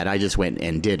clamoring for that. I just went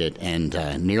and did it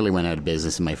and nearly went out of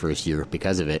business in my first year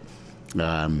because of it.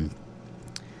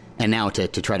 And now to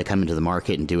try to come into the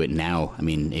market and do it now, I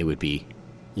mean, it'd be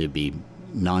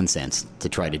nonsense to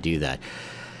try to do that.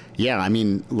 Yeah, I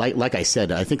mean, like I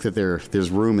said, I think that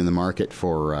there's room in the market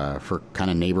for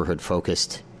kind of neighborhood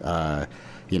focused,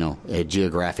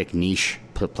 geographic niche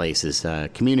places,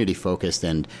 community focused,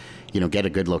 and get a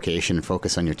good location and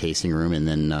focus on your tasting room, and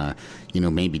then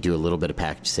maybe do a little bit of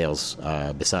package sales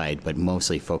beside, but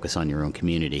mostly focus on your own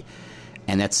community,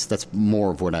 and that's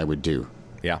more of what I would do.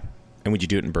 Yeah. And would you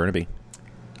do it in Burnaby?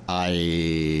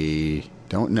 I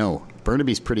don't know.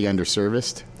 Burnaby's pretty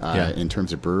underserviced in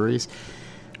terms of breweries.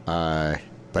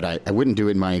 But I wouldn't do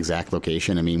it in my exact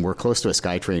location. I mean, we're close to a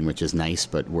SkyTrain, which is nice,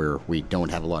 but we don't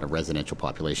have a lot of residential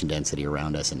population density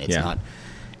around us, and it's not,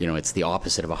 it's the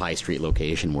opposite of a high street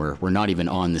location where we're not even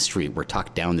on the street. We're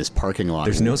tucked down this parking lot.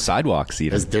 There's no sidewalks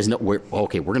even. We're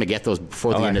going to get those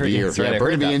before the end of the year. Right,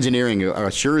 Burnaby Engineering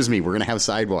assures me we're going to have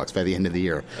sidewalks by the end of the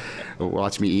year.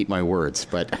 Watch me eat my words.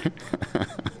 But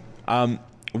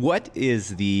what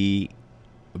is the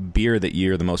beer that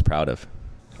you're the most proud of?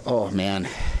 Oh, man.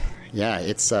 Yeah,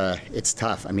 it's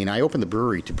tough. I mean, I opened the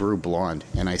brewery to brew Blonde,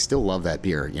 and I still love that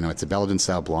beer. It's a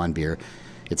Belgian-style blonde beer.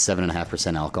 It's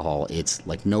 7.5% alcohol. It's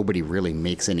like nobody really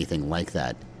makes anything like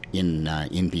that in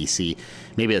BC.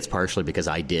 Maybe that's partially because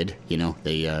I did.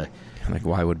 They like,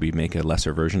 why would we make a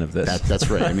lesser version of this? That's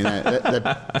right. I mean,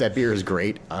 that beer is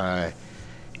great. I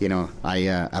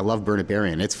love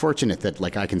Burnaby. It's fortunate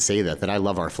that I can say that I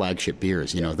love our flagship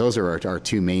beers. Those are our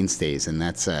two mainstays, and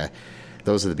those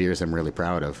are the beers I'm really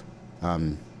proud of.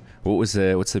 What's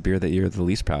the beer that you're the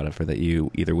least proud of, or that you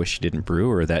either wish you didn't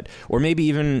brew, or maybe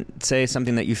even say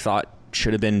something that you thought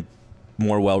should have been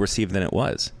more well received than it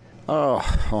was?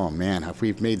 Oh man,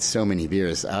 we've made so many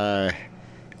beers. There's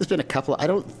been a couple. I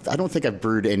don't think I've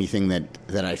brewed anything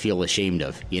that I feel ashamed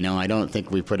of. I don't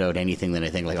think we put out anything that I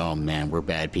think oh man, we're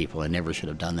bad people. I never should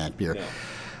have done that beer.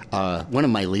 Yeah. One of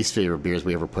my least favorite beers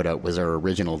we ever put out was our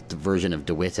original version of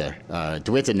DeWitte.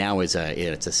 DeWitte now it's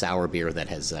a sour beer that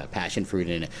has passion fruit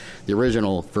in it. The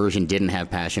original version didn't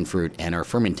have passion fruit, and our sour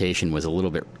fermentation was a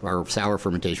little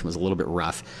bit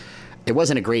rough. It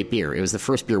wasn't a great beer. It was the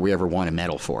first beer we ever won a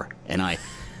medal for, and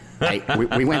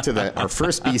we went to our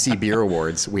first BC Beer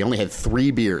Awards. We only had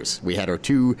 3 beers. We had our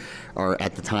two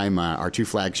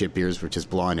flagship beers, which is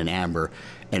Blonde and Amber,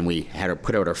 and we had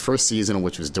put out our first seasonal,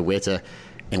 which was DeWitte.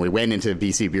 And we went into the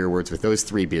BC Beer Awards with those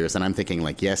 3 beers, and I'm thinking,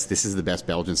 yes, this is the best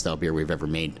Belgian-style beer we've ever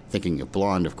made. Thinking of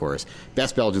Blonde, of course.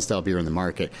 Best Belgian-style beer in the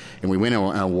market. And we win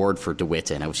an award for DeWitte,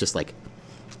 and I was just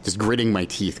gritting my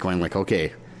teeth, going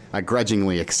okay, I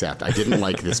grudgingly accept. I didn't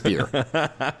like this beer.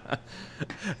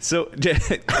 So,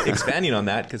 expanding on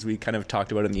that, because we kind of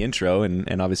talked about it in the intro,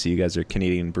 and obviously you guys are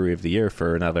Canadian Brewery of the Year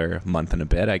for another month and a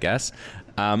bit, I guess.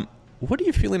 What are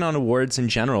you feeling on awards in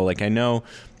general? I know,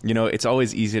 it's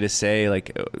always easy to say,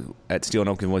 at Steel and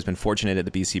Oak, we've always been fortunate at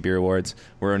the BC Beer Awards.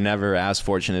 We're never as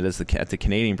fortunate as at the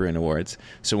Canadian Brewing Awards.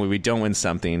 So when we don't win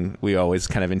something, we always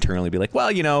kind of internally be like,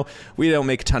 well, we don't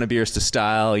make a ton of beers to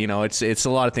style. It's a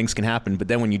lot of things can happen. But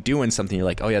then when you do win something, you're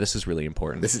like, oh yeah, this is really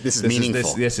important. This is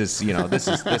meaningful. This is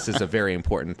a very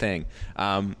important thing.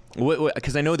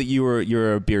 Because I know that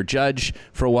you're a beer judge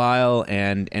for a while,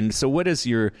 and so what is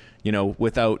your,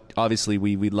 without, obviously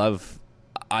we love,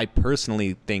 I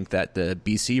personally think that the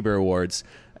BC Beer Awards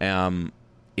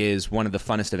is one of the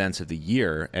funnest events of the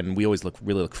year, and we always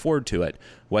really look forward to it,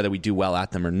 whether we do well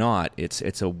at them or not.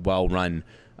 It's a well-run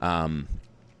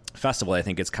festival. I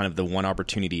think it's kind of the one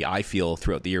opportunity I feel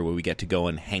throughout the year where we get to go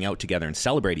and hang out together and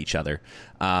celebrate each other.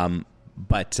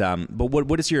 But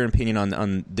what is your opinion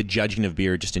on the judging of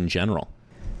beer just in general?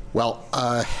 Well,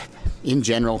 in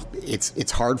general,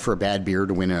 it's hard for a bad beer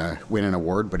to win an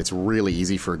award, but it's really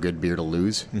easy for a good beer to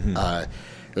lose. Mm-hmm.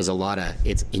 There's a lot of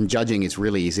in judging. It's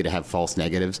really easy to have false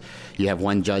negatives. You have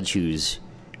one judge who's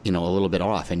a little bit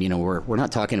off, and we're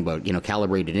not talking about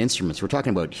calibrated instruments. We're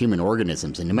talking about human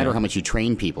organisms, and no matter how much you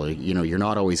train people, you're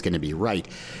not always going to be right.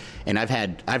 And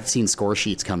I've seen score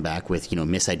sheets come back with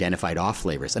misidentified off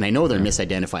flavors, and I know they're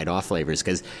misidentified off flavors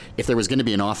because if there was going to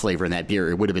be an off flavor in that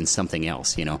beer, it would have been something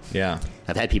else. Yeah.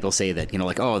 I've had people say that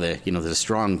there's a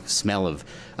strong smell of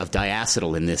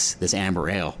diacetyl in this amber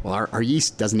ale. Well, our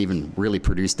yeast doesn't even really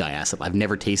produce diacetyl. I've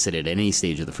never tasted it at any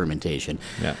stage of the fermentation.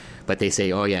 Yeah. But they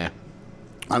say, oh yeah.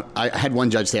 I had one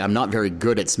judge say, I'm not very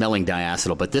good at smelling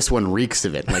diacetyl, but this one reeks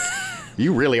of it.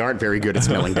 You really aren't very good at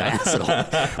smelling diacetyl.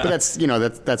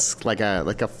 But that's like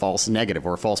a false negative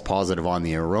or a false positive on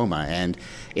the aroma, and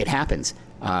it happens.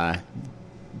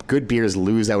 Good beers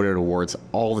lose out at awards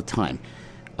all the time.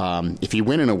 If you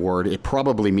win an award, it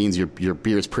probably means your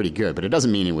beer is pretty good, but it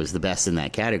doesn't mean it was the best in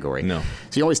that category. No.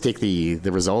 So you always take the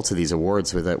results of these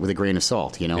awards with a grain of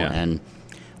salt, Yeah. And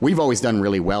we've always done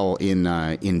really well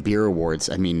in beer awards.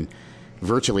 I mean,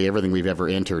 virtually everything we've ever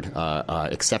entered,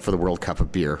 except for the World Cup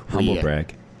of Beer. Humble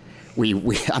brag. We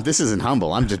this isn't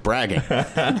humble. I'm just bragging.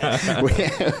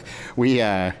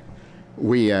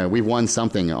 We've won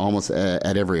something almost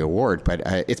at every award, but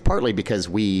it's partly because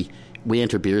we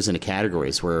enter beers into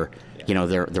categories where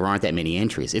there aren't that many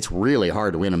entries. It's really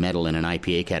hard to win a medal in an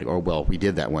IPA category. Well, we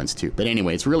did that once too, but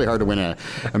anyway, it's really hard to win a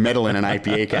medal in an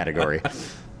IPA category.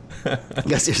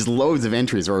 Because there's loads of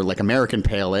entries, or like American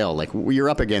Pale Ale. Like you're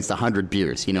up against 100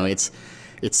 beers. You know, it's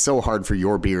so hard for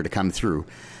your beer to come through.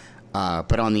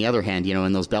 But on the other hand, you know,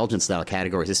 in those Belgian-style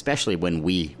categories, especially when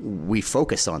we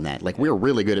focus on that, like we're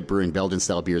really good at brewing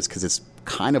Belgian-style beers because it's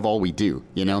kind of all we do,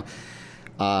 you know?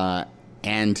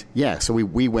 And, yeah, so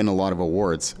we win a lot of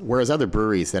awards, whereas other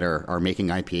breweries that are making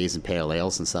IPAs and pale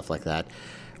ales and stuff like that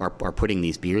are putting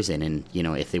these beers in, and, you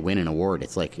know, if they win an award,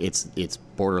 it's like it's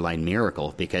borderline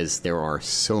miracle because there are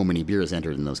so many beers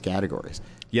entered in those categories.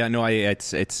 Yeah, no,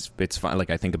 it's fun. Like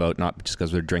I think about, not just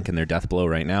because they're drinking their death blow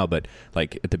right now, but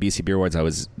like at the BC Beer Awards, I'm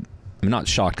not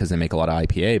shocked because they make a lot of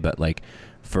IPA, but like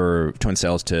for Twin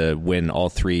Sails to win all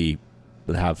three,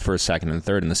 have first, second, and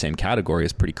third in the same category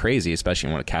is pretty crazy,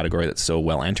 especially in a category that's so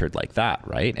well entered like that,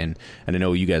 right? And I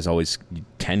know you guys always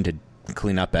tend to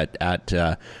clean up at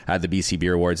the BC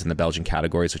Beer Awards in the Belgian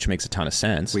categories, which makes a ton of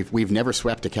sense. We've never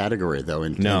swept a category though,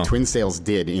 and Twin Sails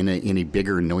did in a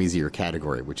bigger, noisier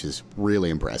category, which is really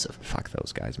impressive. Fuck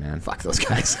those guys, man. Fuck those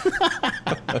guys.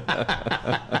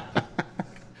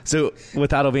 So,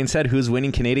 with that all being said, who's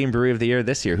winning Canadian Brewery of the Year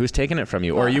this year? Who's taking it from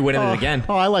you? Or are you winning it again?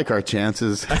 Oh, I like our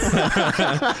chances.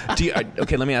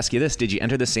 Okay, let me ask you this. Did you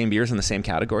enter the same beers in the same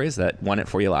categories that won it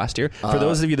for you last year? For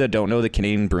those of you that don't know, the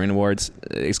Canadian Brewing Awards,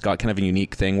 it's got kind of a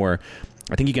unique thing where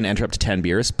I think you can enter up to 10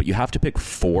 beers, but you have to pick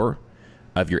 4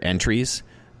 of your entries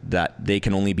that they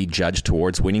can only be judged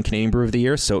towards winning Canadian Brewer of the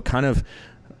Year. So it kind of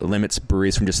limits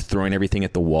breweries from just throwing everything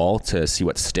at the wall to see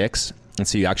what sticks. And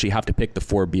so you actually have to pick the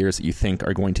 4 beers that you think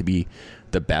are going to be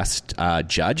the best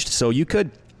judged. So you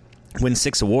could win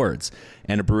 6 awards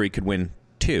and a brewery could win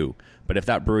 2. But if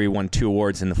that brewery won 2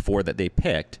 awards in the 4 that they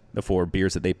picked, the 4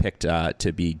 beers that they picked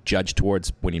to be judged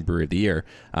towards winning Brewery of the Year,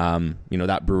 you know,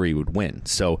 that brewery would win.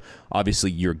 So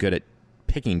obviously you're good at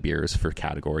picking beers for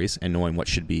categories and knowing what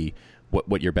should be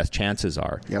what your best chances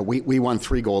are. Yeah, we won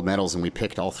 3 gold medals and we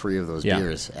picked all 3 of those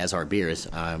beers as our beers.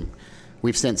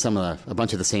 We've sent a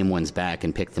bunch of the same ones back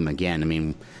and picked them again. I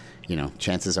mean, you know,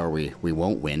 chances are we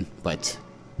won't win, but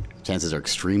chances are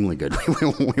extremely good we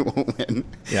won't win.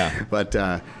 Yeah. But,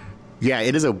 yeah,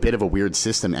 it is a bit of a weird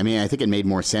system. I mean, I think it made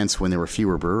more sense when there were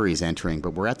fewer breweries entering,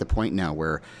 but we're at the point now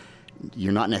where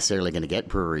you're not necessarily going to get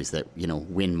breweries that, you know,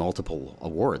 win multiple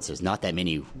awards. There's not that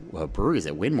many breweries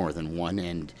that win more than one,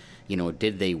 and, you know,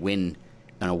 did they win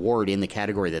an award in the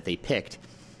category that they picked?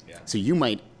 Yeah. So you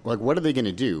might... Like, what are they going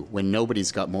to do when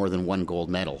nobody's got more than 1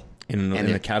 gold medal in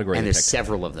the category? And there's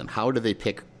several of them. How do they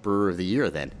pick Brewer of the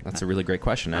Year then? That's a really great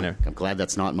question. I'm glad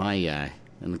that's not I'm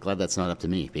glad that's not up to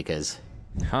me because.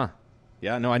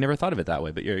 Yeah. No, I never thought of it that way.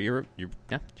 But you're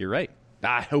right.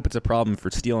 I hope it's a problem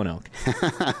for Steel and Elk.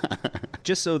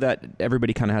 Just so that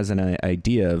everybody kind of has an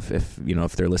idea of if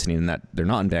they're listening and that they're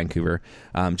not in Vancouver,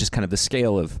 just kind of the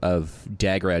scale of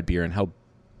Dagorad beer and how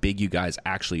big you guys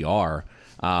actually are.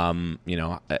 How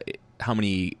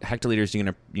many hectoliters do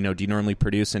you normally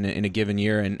produce in a given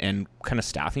year, and kind of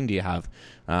staffing do you have?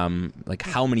 Like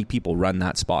how many people run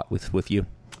that spot with you?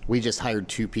 We just hired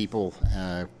 2 people,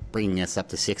 bringing us up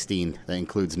to 16. That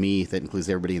includes me. That includes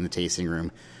everybody in the tasting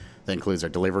room. That includes our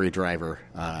delivery driver,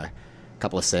 a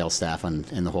couple of sales staff, and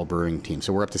the whole brewing team.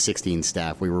 So we're up to 16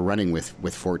 staff. We were running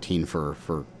with 14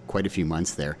 for quite a few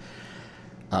months there.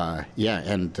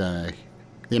 And the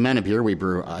amount of beer we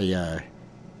brew, I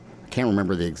can't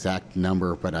remember the exact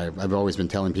number, but I've always been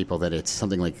telling people that it's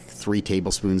something like 3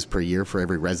 tablespoons per year for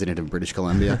every resident of British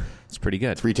Columbia. It's pretty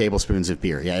good. 3 tablespoons of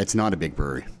beer. Yeah, it's not a big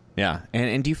brewery. Yeah,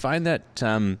 and do you find that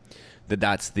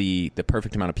that's the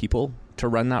perfect amount of people to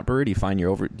run that brewery? Do you find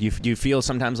do you feel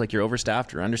sometimes like you're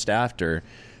overstaffed or understaffed, or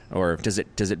does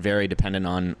it vary dependent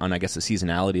on I guess the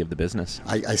seasonality of the business?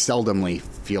 I seldomly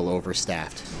feel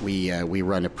overstaffed. We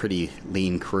run a pretty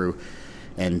lean crew.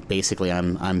 And basically,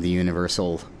 I'm the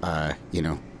universal,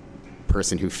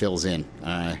 person who fills in.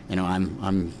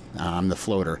 I'm the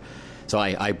floater. So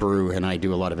I brew and I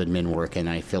do a lot of admin work and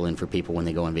I fill in for people when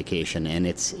they go on vacation. And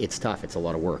it's tough. It's a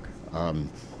lot of work.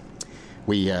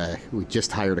 We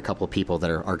just hired a couple of people that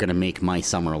are going to make my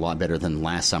summer a lot better than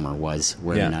last summer was.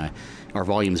 When our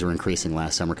volumes were increasing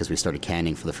last summer because we started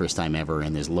canning for the first time ever,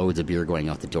 and there's loads of beer going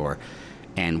out the door.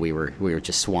 And we were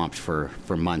just swamped for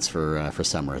months for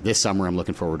summer. This summer, I'm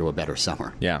looking forward to a better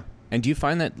summer. Yeah. And do you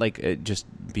find that, like, just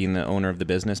being the owner of the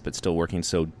business but still working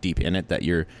so deep in it that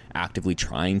you're actively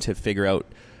trying to figure out,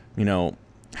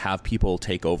 have people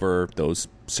take over those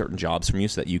certain jobs from you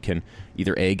so that you can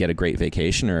either A, get a great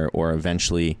vacation or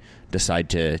eventually decide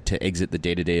to exit the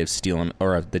day-to-day of Steel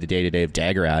or the day-to-day of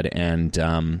Dagorad and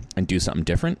do something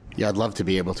different? Yeah, I'd love to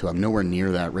be able to. I'm nowhere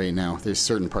near that right now. There's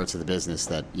certain parts of the business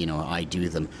that, I do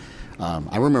them.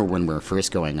 I remember when we were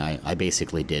first going, I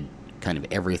basically did kind of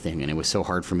everything, and it was so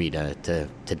hard for me to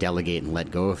delegate and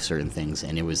let go of certain things,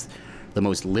 and it was the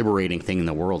most liberating thing in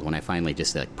the world when I finally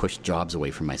just pushed jobs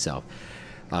away from myself.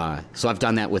 So I've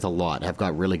done that with a lot. I've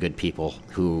got really good people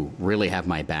who really have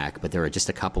my back, but there are just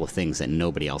a couple of things that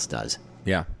nobody else does.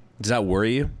 Yeah. Does that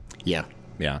worry you? Yeah.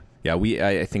 Yeah. Yeah.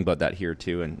 I think about that here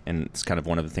too. And it's kind of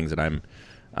one of the things that I'm,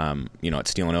 at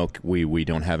Steel and Oak, we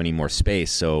don't have any more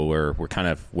space. So we're kind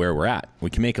of where we're at. We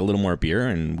can make a little more beer,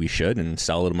 and we should, and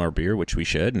sell a little more beer, which we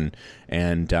should.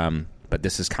 But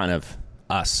this is kind of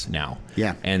us now.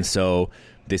 Yeah. And so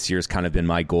this year's kind of been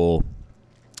my goal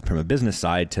from a business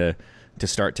side to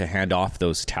start to hand off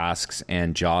those tasks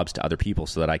and jobs to other people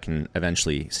so that I can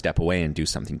eventually step away and do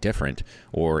something different,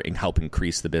 or help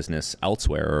increase the business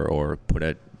elsewhere, or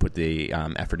put the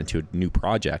effort into a new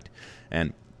project.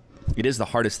 And it is the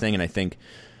hardest thing. And I think,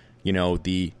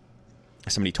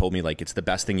 somebody told me, like, it's the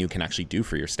best thing you can actually do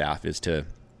for your staff is to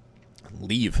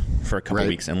leave for a couple Right. of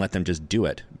weeks and let them just do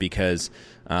it. Because,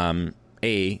 when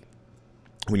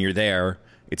you're there,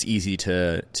 it's easy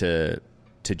to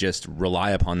just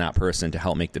rely upon that person to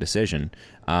help make the decision.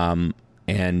 But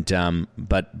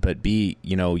B,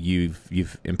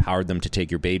 you've empowered them to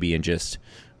take your baby and just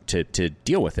to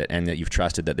deal with it, and that you've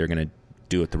trusted that they're going to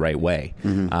do it the right way,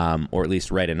 or at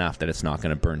least right enough that it's not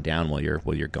going to burn down while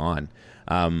you're gone.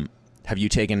 Have you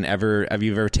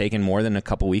ever taken more than a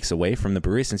couple weeks away from the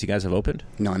brewery since you guys have opened?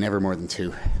 No, never more than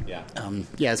 2. Yeah.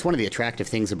 It's one of the attractive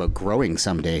things about growing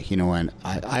someday, and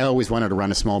I always wanted to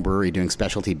run a small brewery doing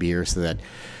specialty beer, so that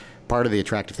part of the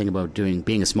attractive thing about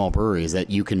being a small brewery is that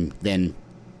you can then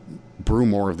brew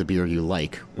more of the beer you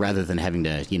like, rather than having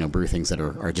to, brew things that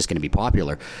are just going to be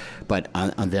popular. But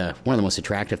one of the most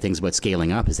attractive things about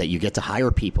scaling up is that you get to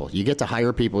hire people. You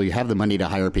have the money to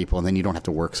hire people, and then you don't have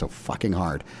to work so fucking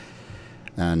hard.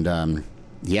 And but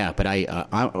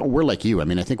we're like you. I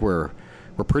mean, I think we're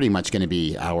pretty much going to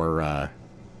be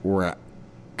we're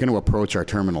going to approach our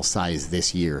terminal size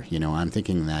this year. I'm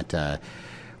thinking that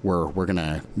we're going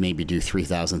to maybe do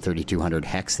 3,000, 3,200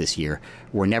 hex this year.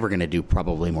 We're never going to do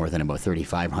probably more than about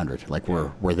 3,500. Like,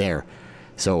 we're there.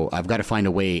 So I've got to find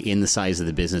a way in the size of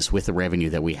the business with the revenue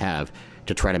that we have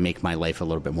to try to make my life a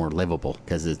little bit more livable,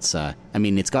 because it's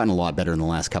gotten a lot better in the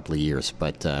last couple of years.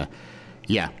 But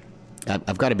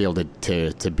I've got to be able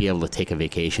to be able to take a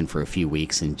vacation for a few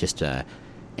weeks and just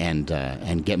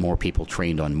and get more people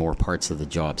trained on more parts of the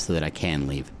job so that I can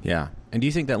leave. Yeah. And do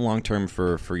you think that long term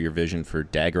for your vision for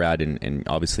Dagorad, and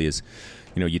obviously is,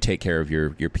 you take care of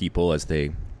your people as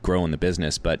they grow in the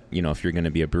business, but if you're going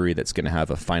to be a brewery that's going to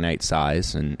have a finite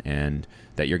size and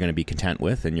that you're going to be content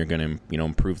with, and you're going to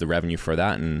improve the revenue for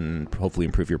that, and hopefully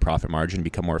improve your profit margin,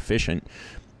 become more efficient,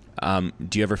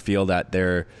 do you ever feel that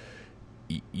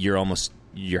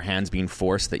your hands being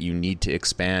forced, that you need to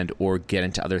expand or get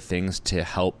into other things to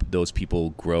help those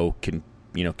people grow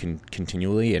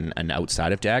continually and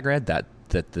outside of Dagorad, that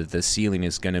the ceiling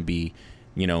is going to be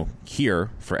here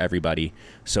for everybody?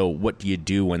 So what do you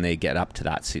do when they get up to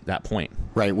that point?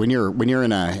 Right. When you're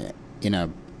in a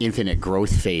infinite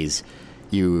growth phase,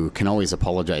 you can always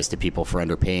apologize to people for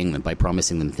underpaying them by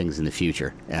promising them things in the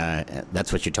future.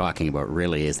 That's what you're talking about,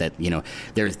 really, is that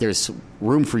there's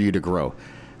room for you to grow.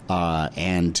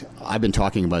 And I've been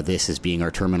talking about this as being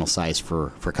our terminal size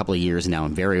for a couple of years now.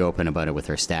 I'm very open about it with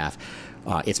our staff.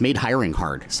 It's made hiring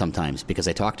hard sometimes, because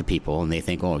I talk to people and they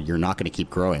think, oh, you're not going to keep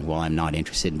growing. Well, I'm not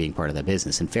interested in being part of that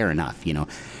business. And fair enough,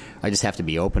 I just have to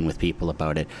be open with people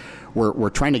about it. We're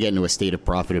trying to get into a state of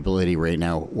profitability right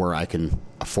now where I can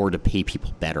afford to pay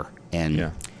people better.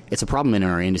 And it's a problem in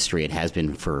our industry. It has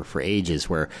been for ages,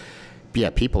 where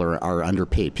people are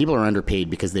underpaid. People are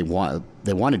underpaid because they want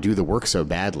to do the work so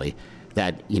badly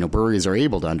that breweries are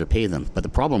able to underpay them. But the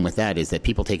problem with that is that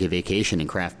people take a vacation in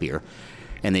craft beer,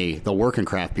 and they'll work in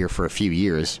craft beer for a few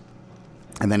years,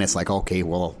 and then it's like, okay,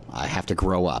 well, I have to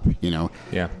grow up. I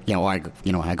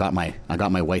got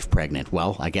my wife pregnant.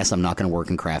 Well, I guess I'm not going to work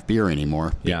in craft beer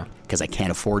anymore. Yeah. Because I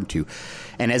can't afford to.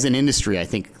 And as an industry, I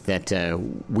think that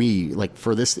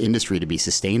for this industry to be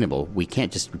sustainable, we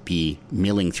can't just be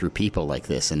milling through people like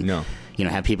this and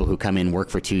have people who come in, work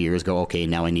for 2 years, go, okay,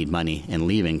 now I need money, and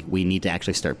leaving. We need to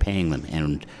actually start paying them.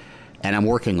 And I'm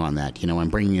working on that. I'm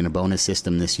bringing in a bonus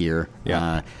system this year,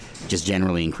 just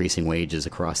generally increasing wages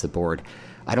across the board.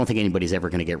 I don't think anybody's ever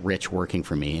going to get rich working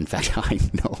for me. In fact,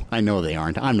 I know they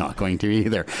aren't. I'm not going to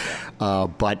either.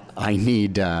 But I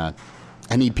need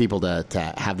people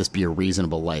to have this be a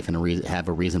reasonable life and have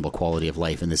a reasonable quality of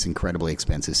life in this incredibly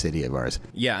expensive city of ours.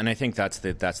 Yeah, and I think that's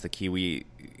the key.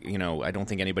 I don't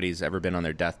think anybody's ever been on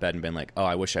their deathbed and been like, oh,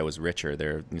 I wish I was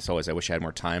richer. It's always, I wish I had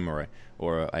more time, or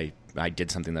I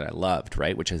did something that I loved,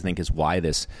 right? Which I think is why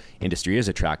this industry is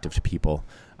attractive to people.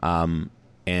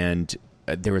 And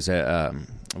there was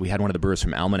we had one of the brewers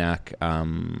from Almanac,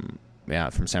 from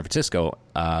San Francisco.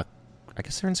 I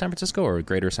guess they're in San Francisco or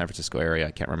greater San Francisco area.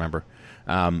 I can't remember.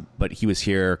 But he was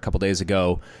here a couple days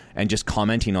ago and just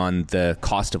commenting on the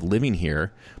cost of living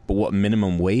here, but what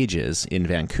minimum wage is in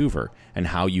Vancouver and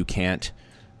how you can't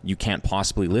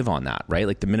possibly live on that, right?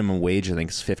 Like the minimum wage, I think,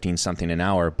 is 15 something an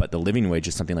hour, but the living wage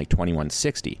is something like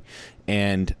 $21.60.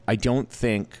 And I don't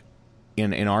think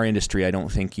in our industry, I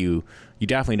don't think you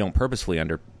definitely don't purposefully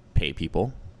underpay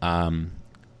people.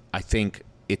 I think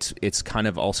it's kind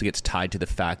of also gets tied to the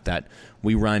fact that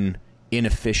we run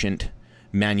inefficient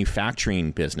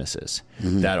manufacturing businesses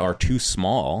that are too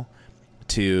small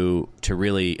to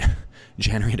really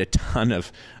generate a ton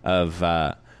of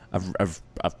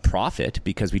profit,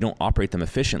 because we don't operate them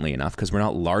efficiently enough, because we're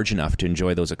not large enough to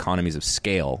enjoy those economies of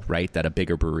scale, right, that a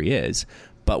bigger brewery is.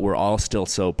 But we're all still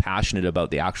so passionate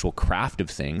about the actual craft of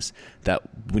things that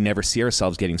we never see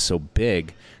ourselves getting so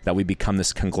big that we become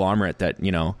this conglomerate that,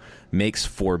 makes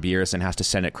 4 beers and has to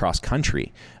send it cross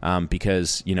country.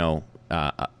 Because,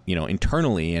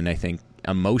 internally, and I think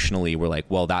emotionally, we're like,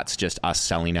 well, that's just us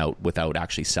selling out without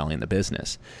actually selling the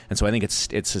business. And so I think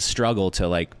it's a struggle to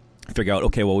like figure out,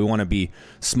 okay, well, we want to be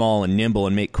small and nimble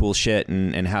and make cool shit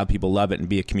and have people love it and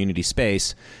be a community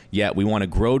space, yet we want to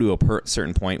grow to a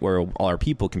certain point where all our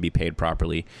people can be paid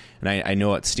properly. And I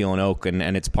know at Steel and Oak,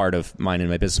 and it's part of mine and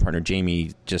my business partner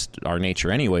Jamie, just our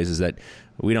nature anyways, is that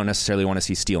we don't necessarily want to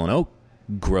see Steel and Oak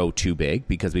grow too big,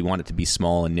 because we want it to be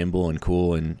small and nimble and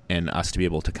cool, and us to be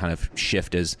able to kind of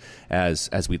shift as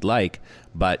we'd like,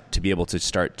 but to be able to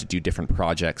start to do different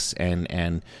projects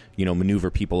and maneuver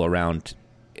people around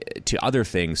to other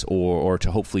things, or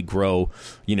to hopefully grow,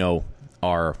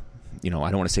 our, I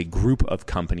don't want to say group of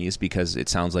companies, because it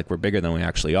sounds like we're bigger than we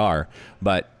actually are,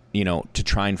 but, to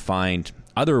try and find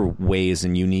other ways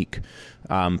and unique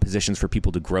positions for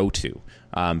people to grow to,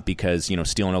 because,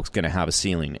 Steel and Oak's going to have a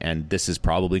ceiling, and this is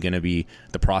probably going to be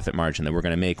the profit margin that we're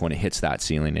going to make when it hits that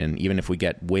ceiling. And even if we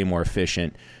get way more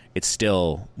efficient,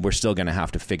 we're still going to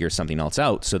have to figure something else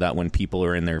out, so that when people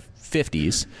are in their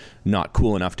 50s, not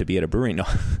cool enough to be at a brewery, no,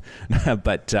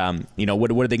 but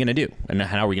what are they going to do, and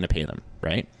how are we going to pay them,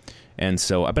 right? And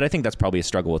so, but I think that's probably a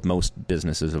struggle with most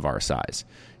businesses of our size,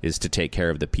 is to take care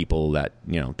of the people that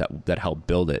that help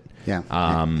build it. Yeah,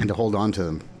 and to hold on to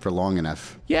them for long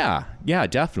enough. Yeah,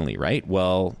 definitely, right?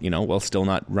 Well, while still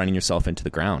not running yourself into the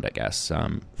ground, I guess,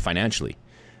 financially.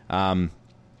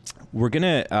 We're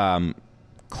gonna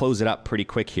close it up pretty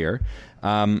quick here.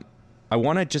 I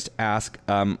want to just ask,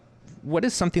 what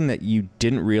is something that you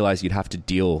didn't realize you'd have to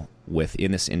deal with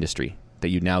in this industry that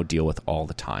you now deal with all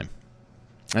the time?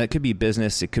 And it could be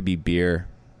business, it could be beer,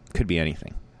 it could be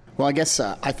anything. Well, I guess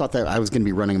I thought that I was going to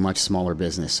be running a much smaller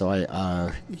business.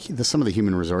 So some of the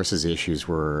human resources issues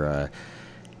were,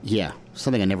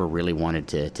 something I never really wanted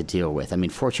to deal with. I mean,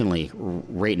 fortunately,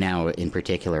 right now in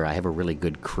particular, I have a really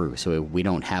good crew, so we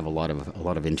don't have a lot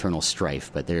of internal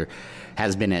strife. But there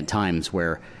has been at times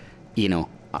where,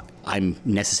 I'm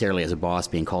necessarily as a boss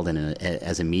being called in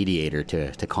as a mediator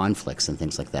to conflicts and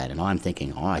things like that, and I'm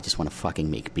thinking, I just want to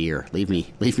fucking make beer. Leave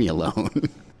me alone.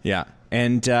 Yeah,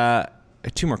 and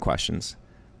 2 more questions.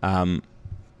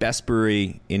 Best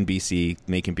brewery in BC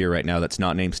making beer right now that's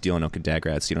not named Steel and Oak and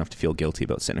Dagraz, so you don't have to feel guilty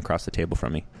about sitting across the table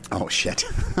from me. Oh shit.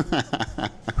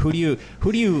 Who do you?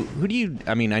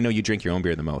 I mean, I know you drink your own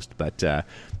beer the most, but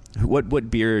what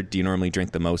beer do you normally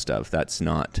drink the most of? That's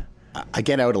not. I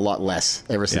get out a lot less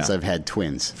ever since I've had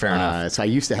twins. Fair enough. So I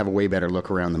used to have a way better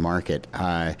look around the market.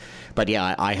 But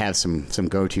yeah, I have some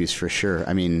go-tos for sure.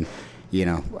 I mean,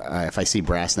 if I see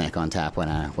Brass Neck on tap when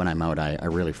I'm out, I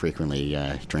really frequently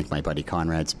drink my buddy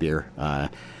Conrad's beer.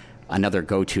 Another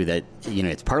go-to that,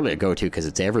 it's partly a go-to because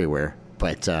it's everywhere,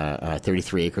 but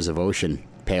 33 Acres of Ocean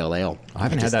Pale Ale. I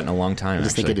haven't had that in a long time. I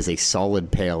just think it is a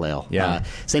solid pale ale. Yeah.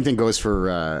 Same thing goes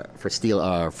for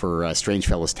Strange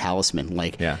Fellow's Talisman.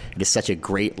 It is such a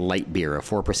great light beer, a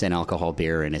 4% alcohol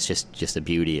beer, and it's just a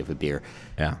beauty of a beer.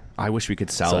 Yeah, I wish we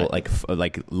could sell like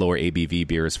lower ABV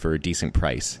beers for a decent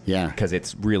price. Yeah, because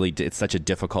it's such a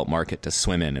difficult market to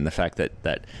swim in, and the fact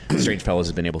that Strange Fellows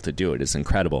has been able to do it is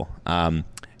incredible. And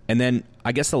then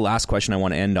I guess the last question I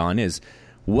want to end on is,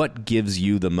 what gives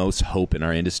you the most hope in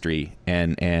our industry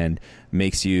and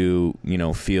makes you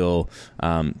feel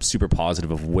super positive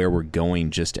of where we're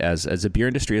going just as a beer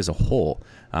industry as a whole?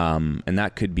 And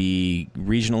that could be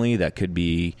regionally, that could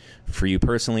be for you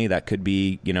personally, that could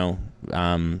be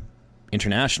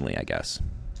internationally, I guess.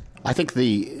 I think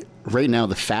right now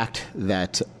the fact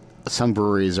that some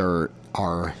breweries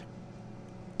are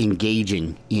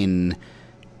engaging in,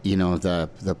 you know,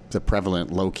 the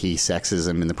prevalent low-key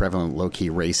sexism and the prevalent low-key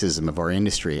racism of our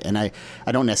industry. And I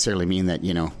don't necessarily mean that,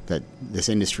 you know, that this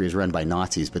industry is run by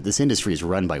Nazis, but this industry is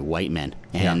run by white men.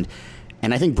 And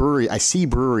I think I see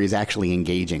breweries actually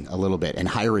engaging a little bit and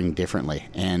hiring differently.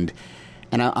 And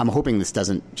I'm hoping this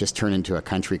doesn't just turn into a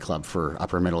country club for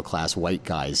upper middle class white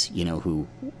guys, you know, who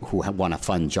want a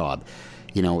fun job.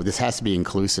 You know, this has to be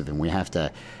inclusive, and we have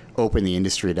to open the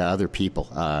industry to other people.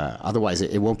 Otherwise,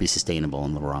 it won't be sustainable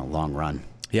in the long run.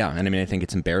 Yeah, and I mean, I think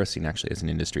it's embarrassing, actually, as an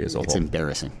industry as a whole. It's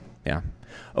embarrassing. Yeah.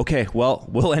 Okay, well,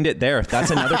 we'll end it there.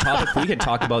 That's another topic. We could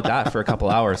talk about that for a couple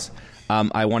hours.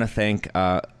 I want to thank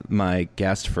my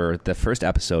guest for the first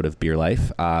episode of Beer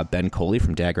Life, Ben Coley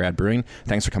from Dagrad Brewing.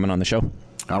 Thanks for coming on the show.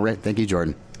 All right. Thank you,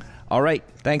 Jordan. All right.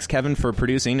 Thanks, Kevin, for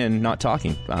producing and not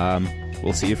talking.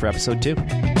 We'll see you for episode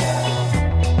 2.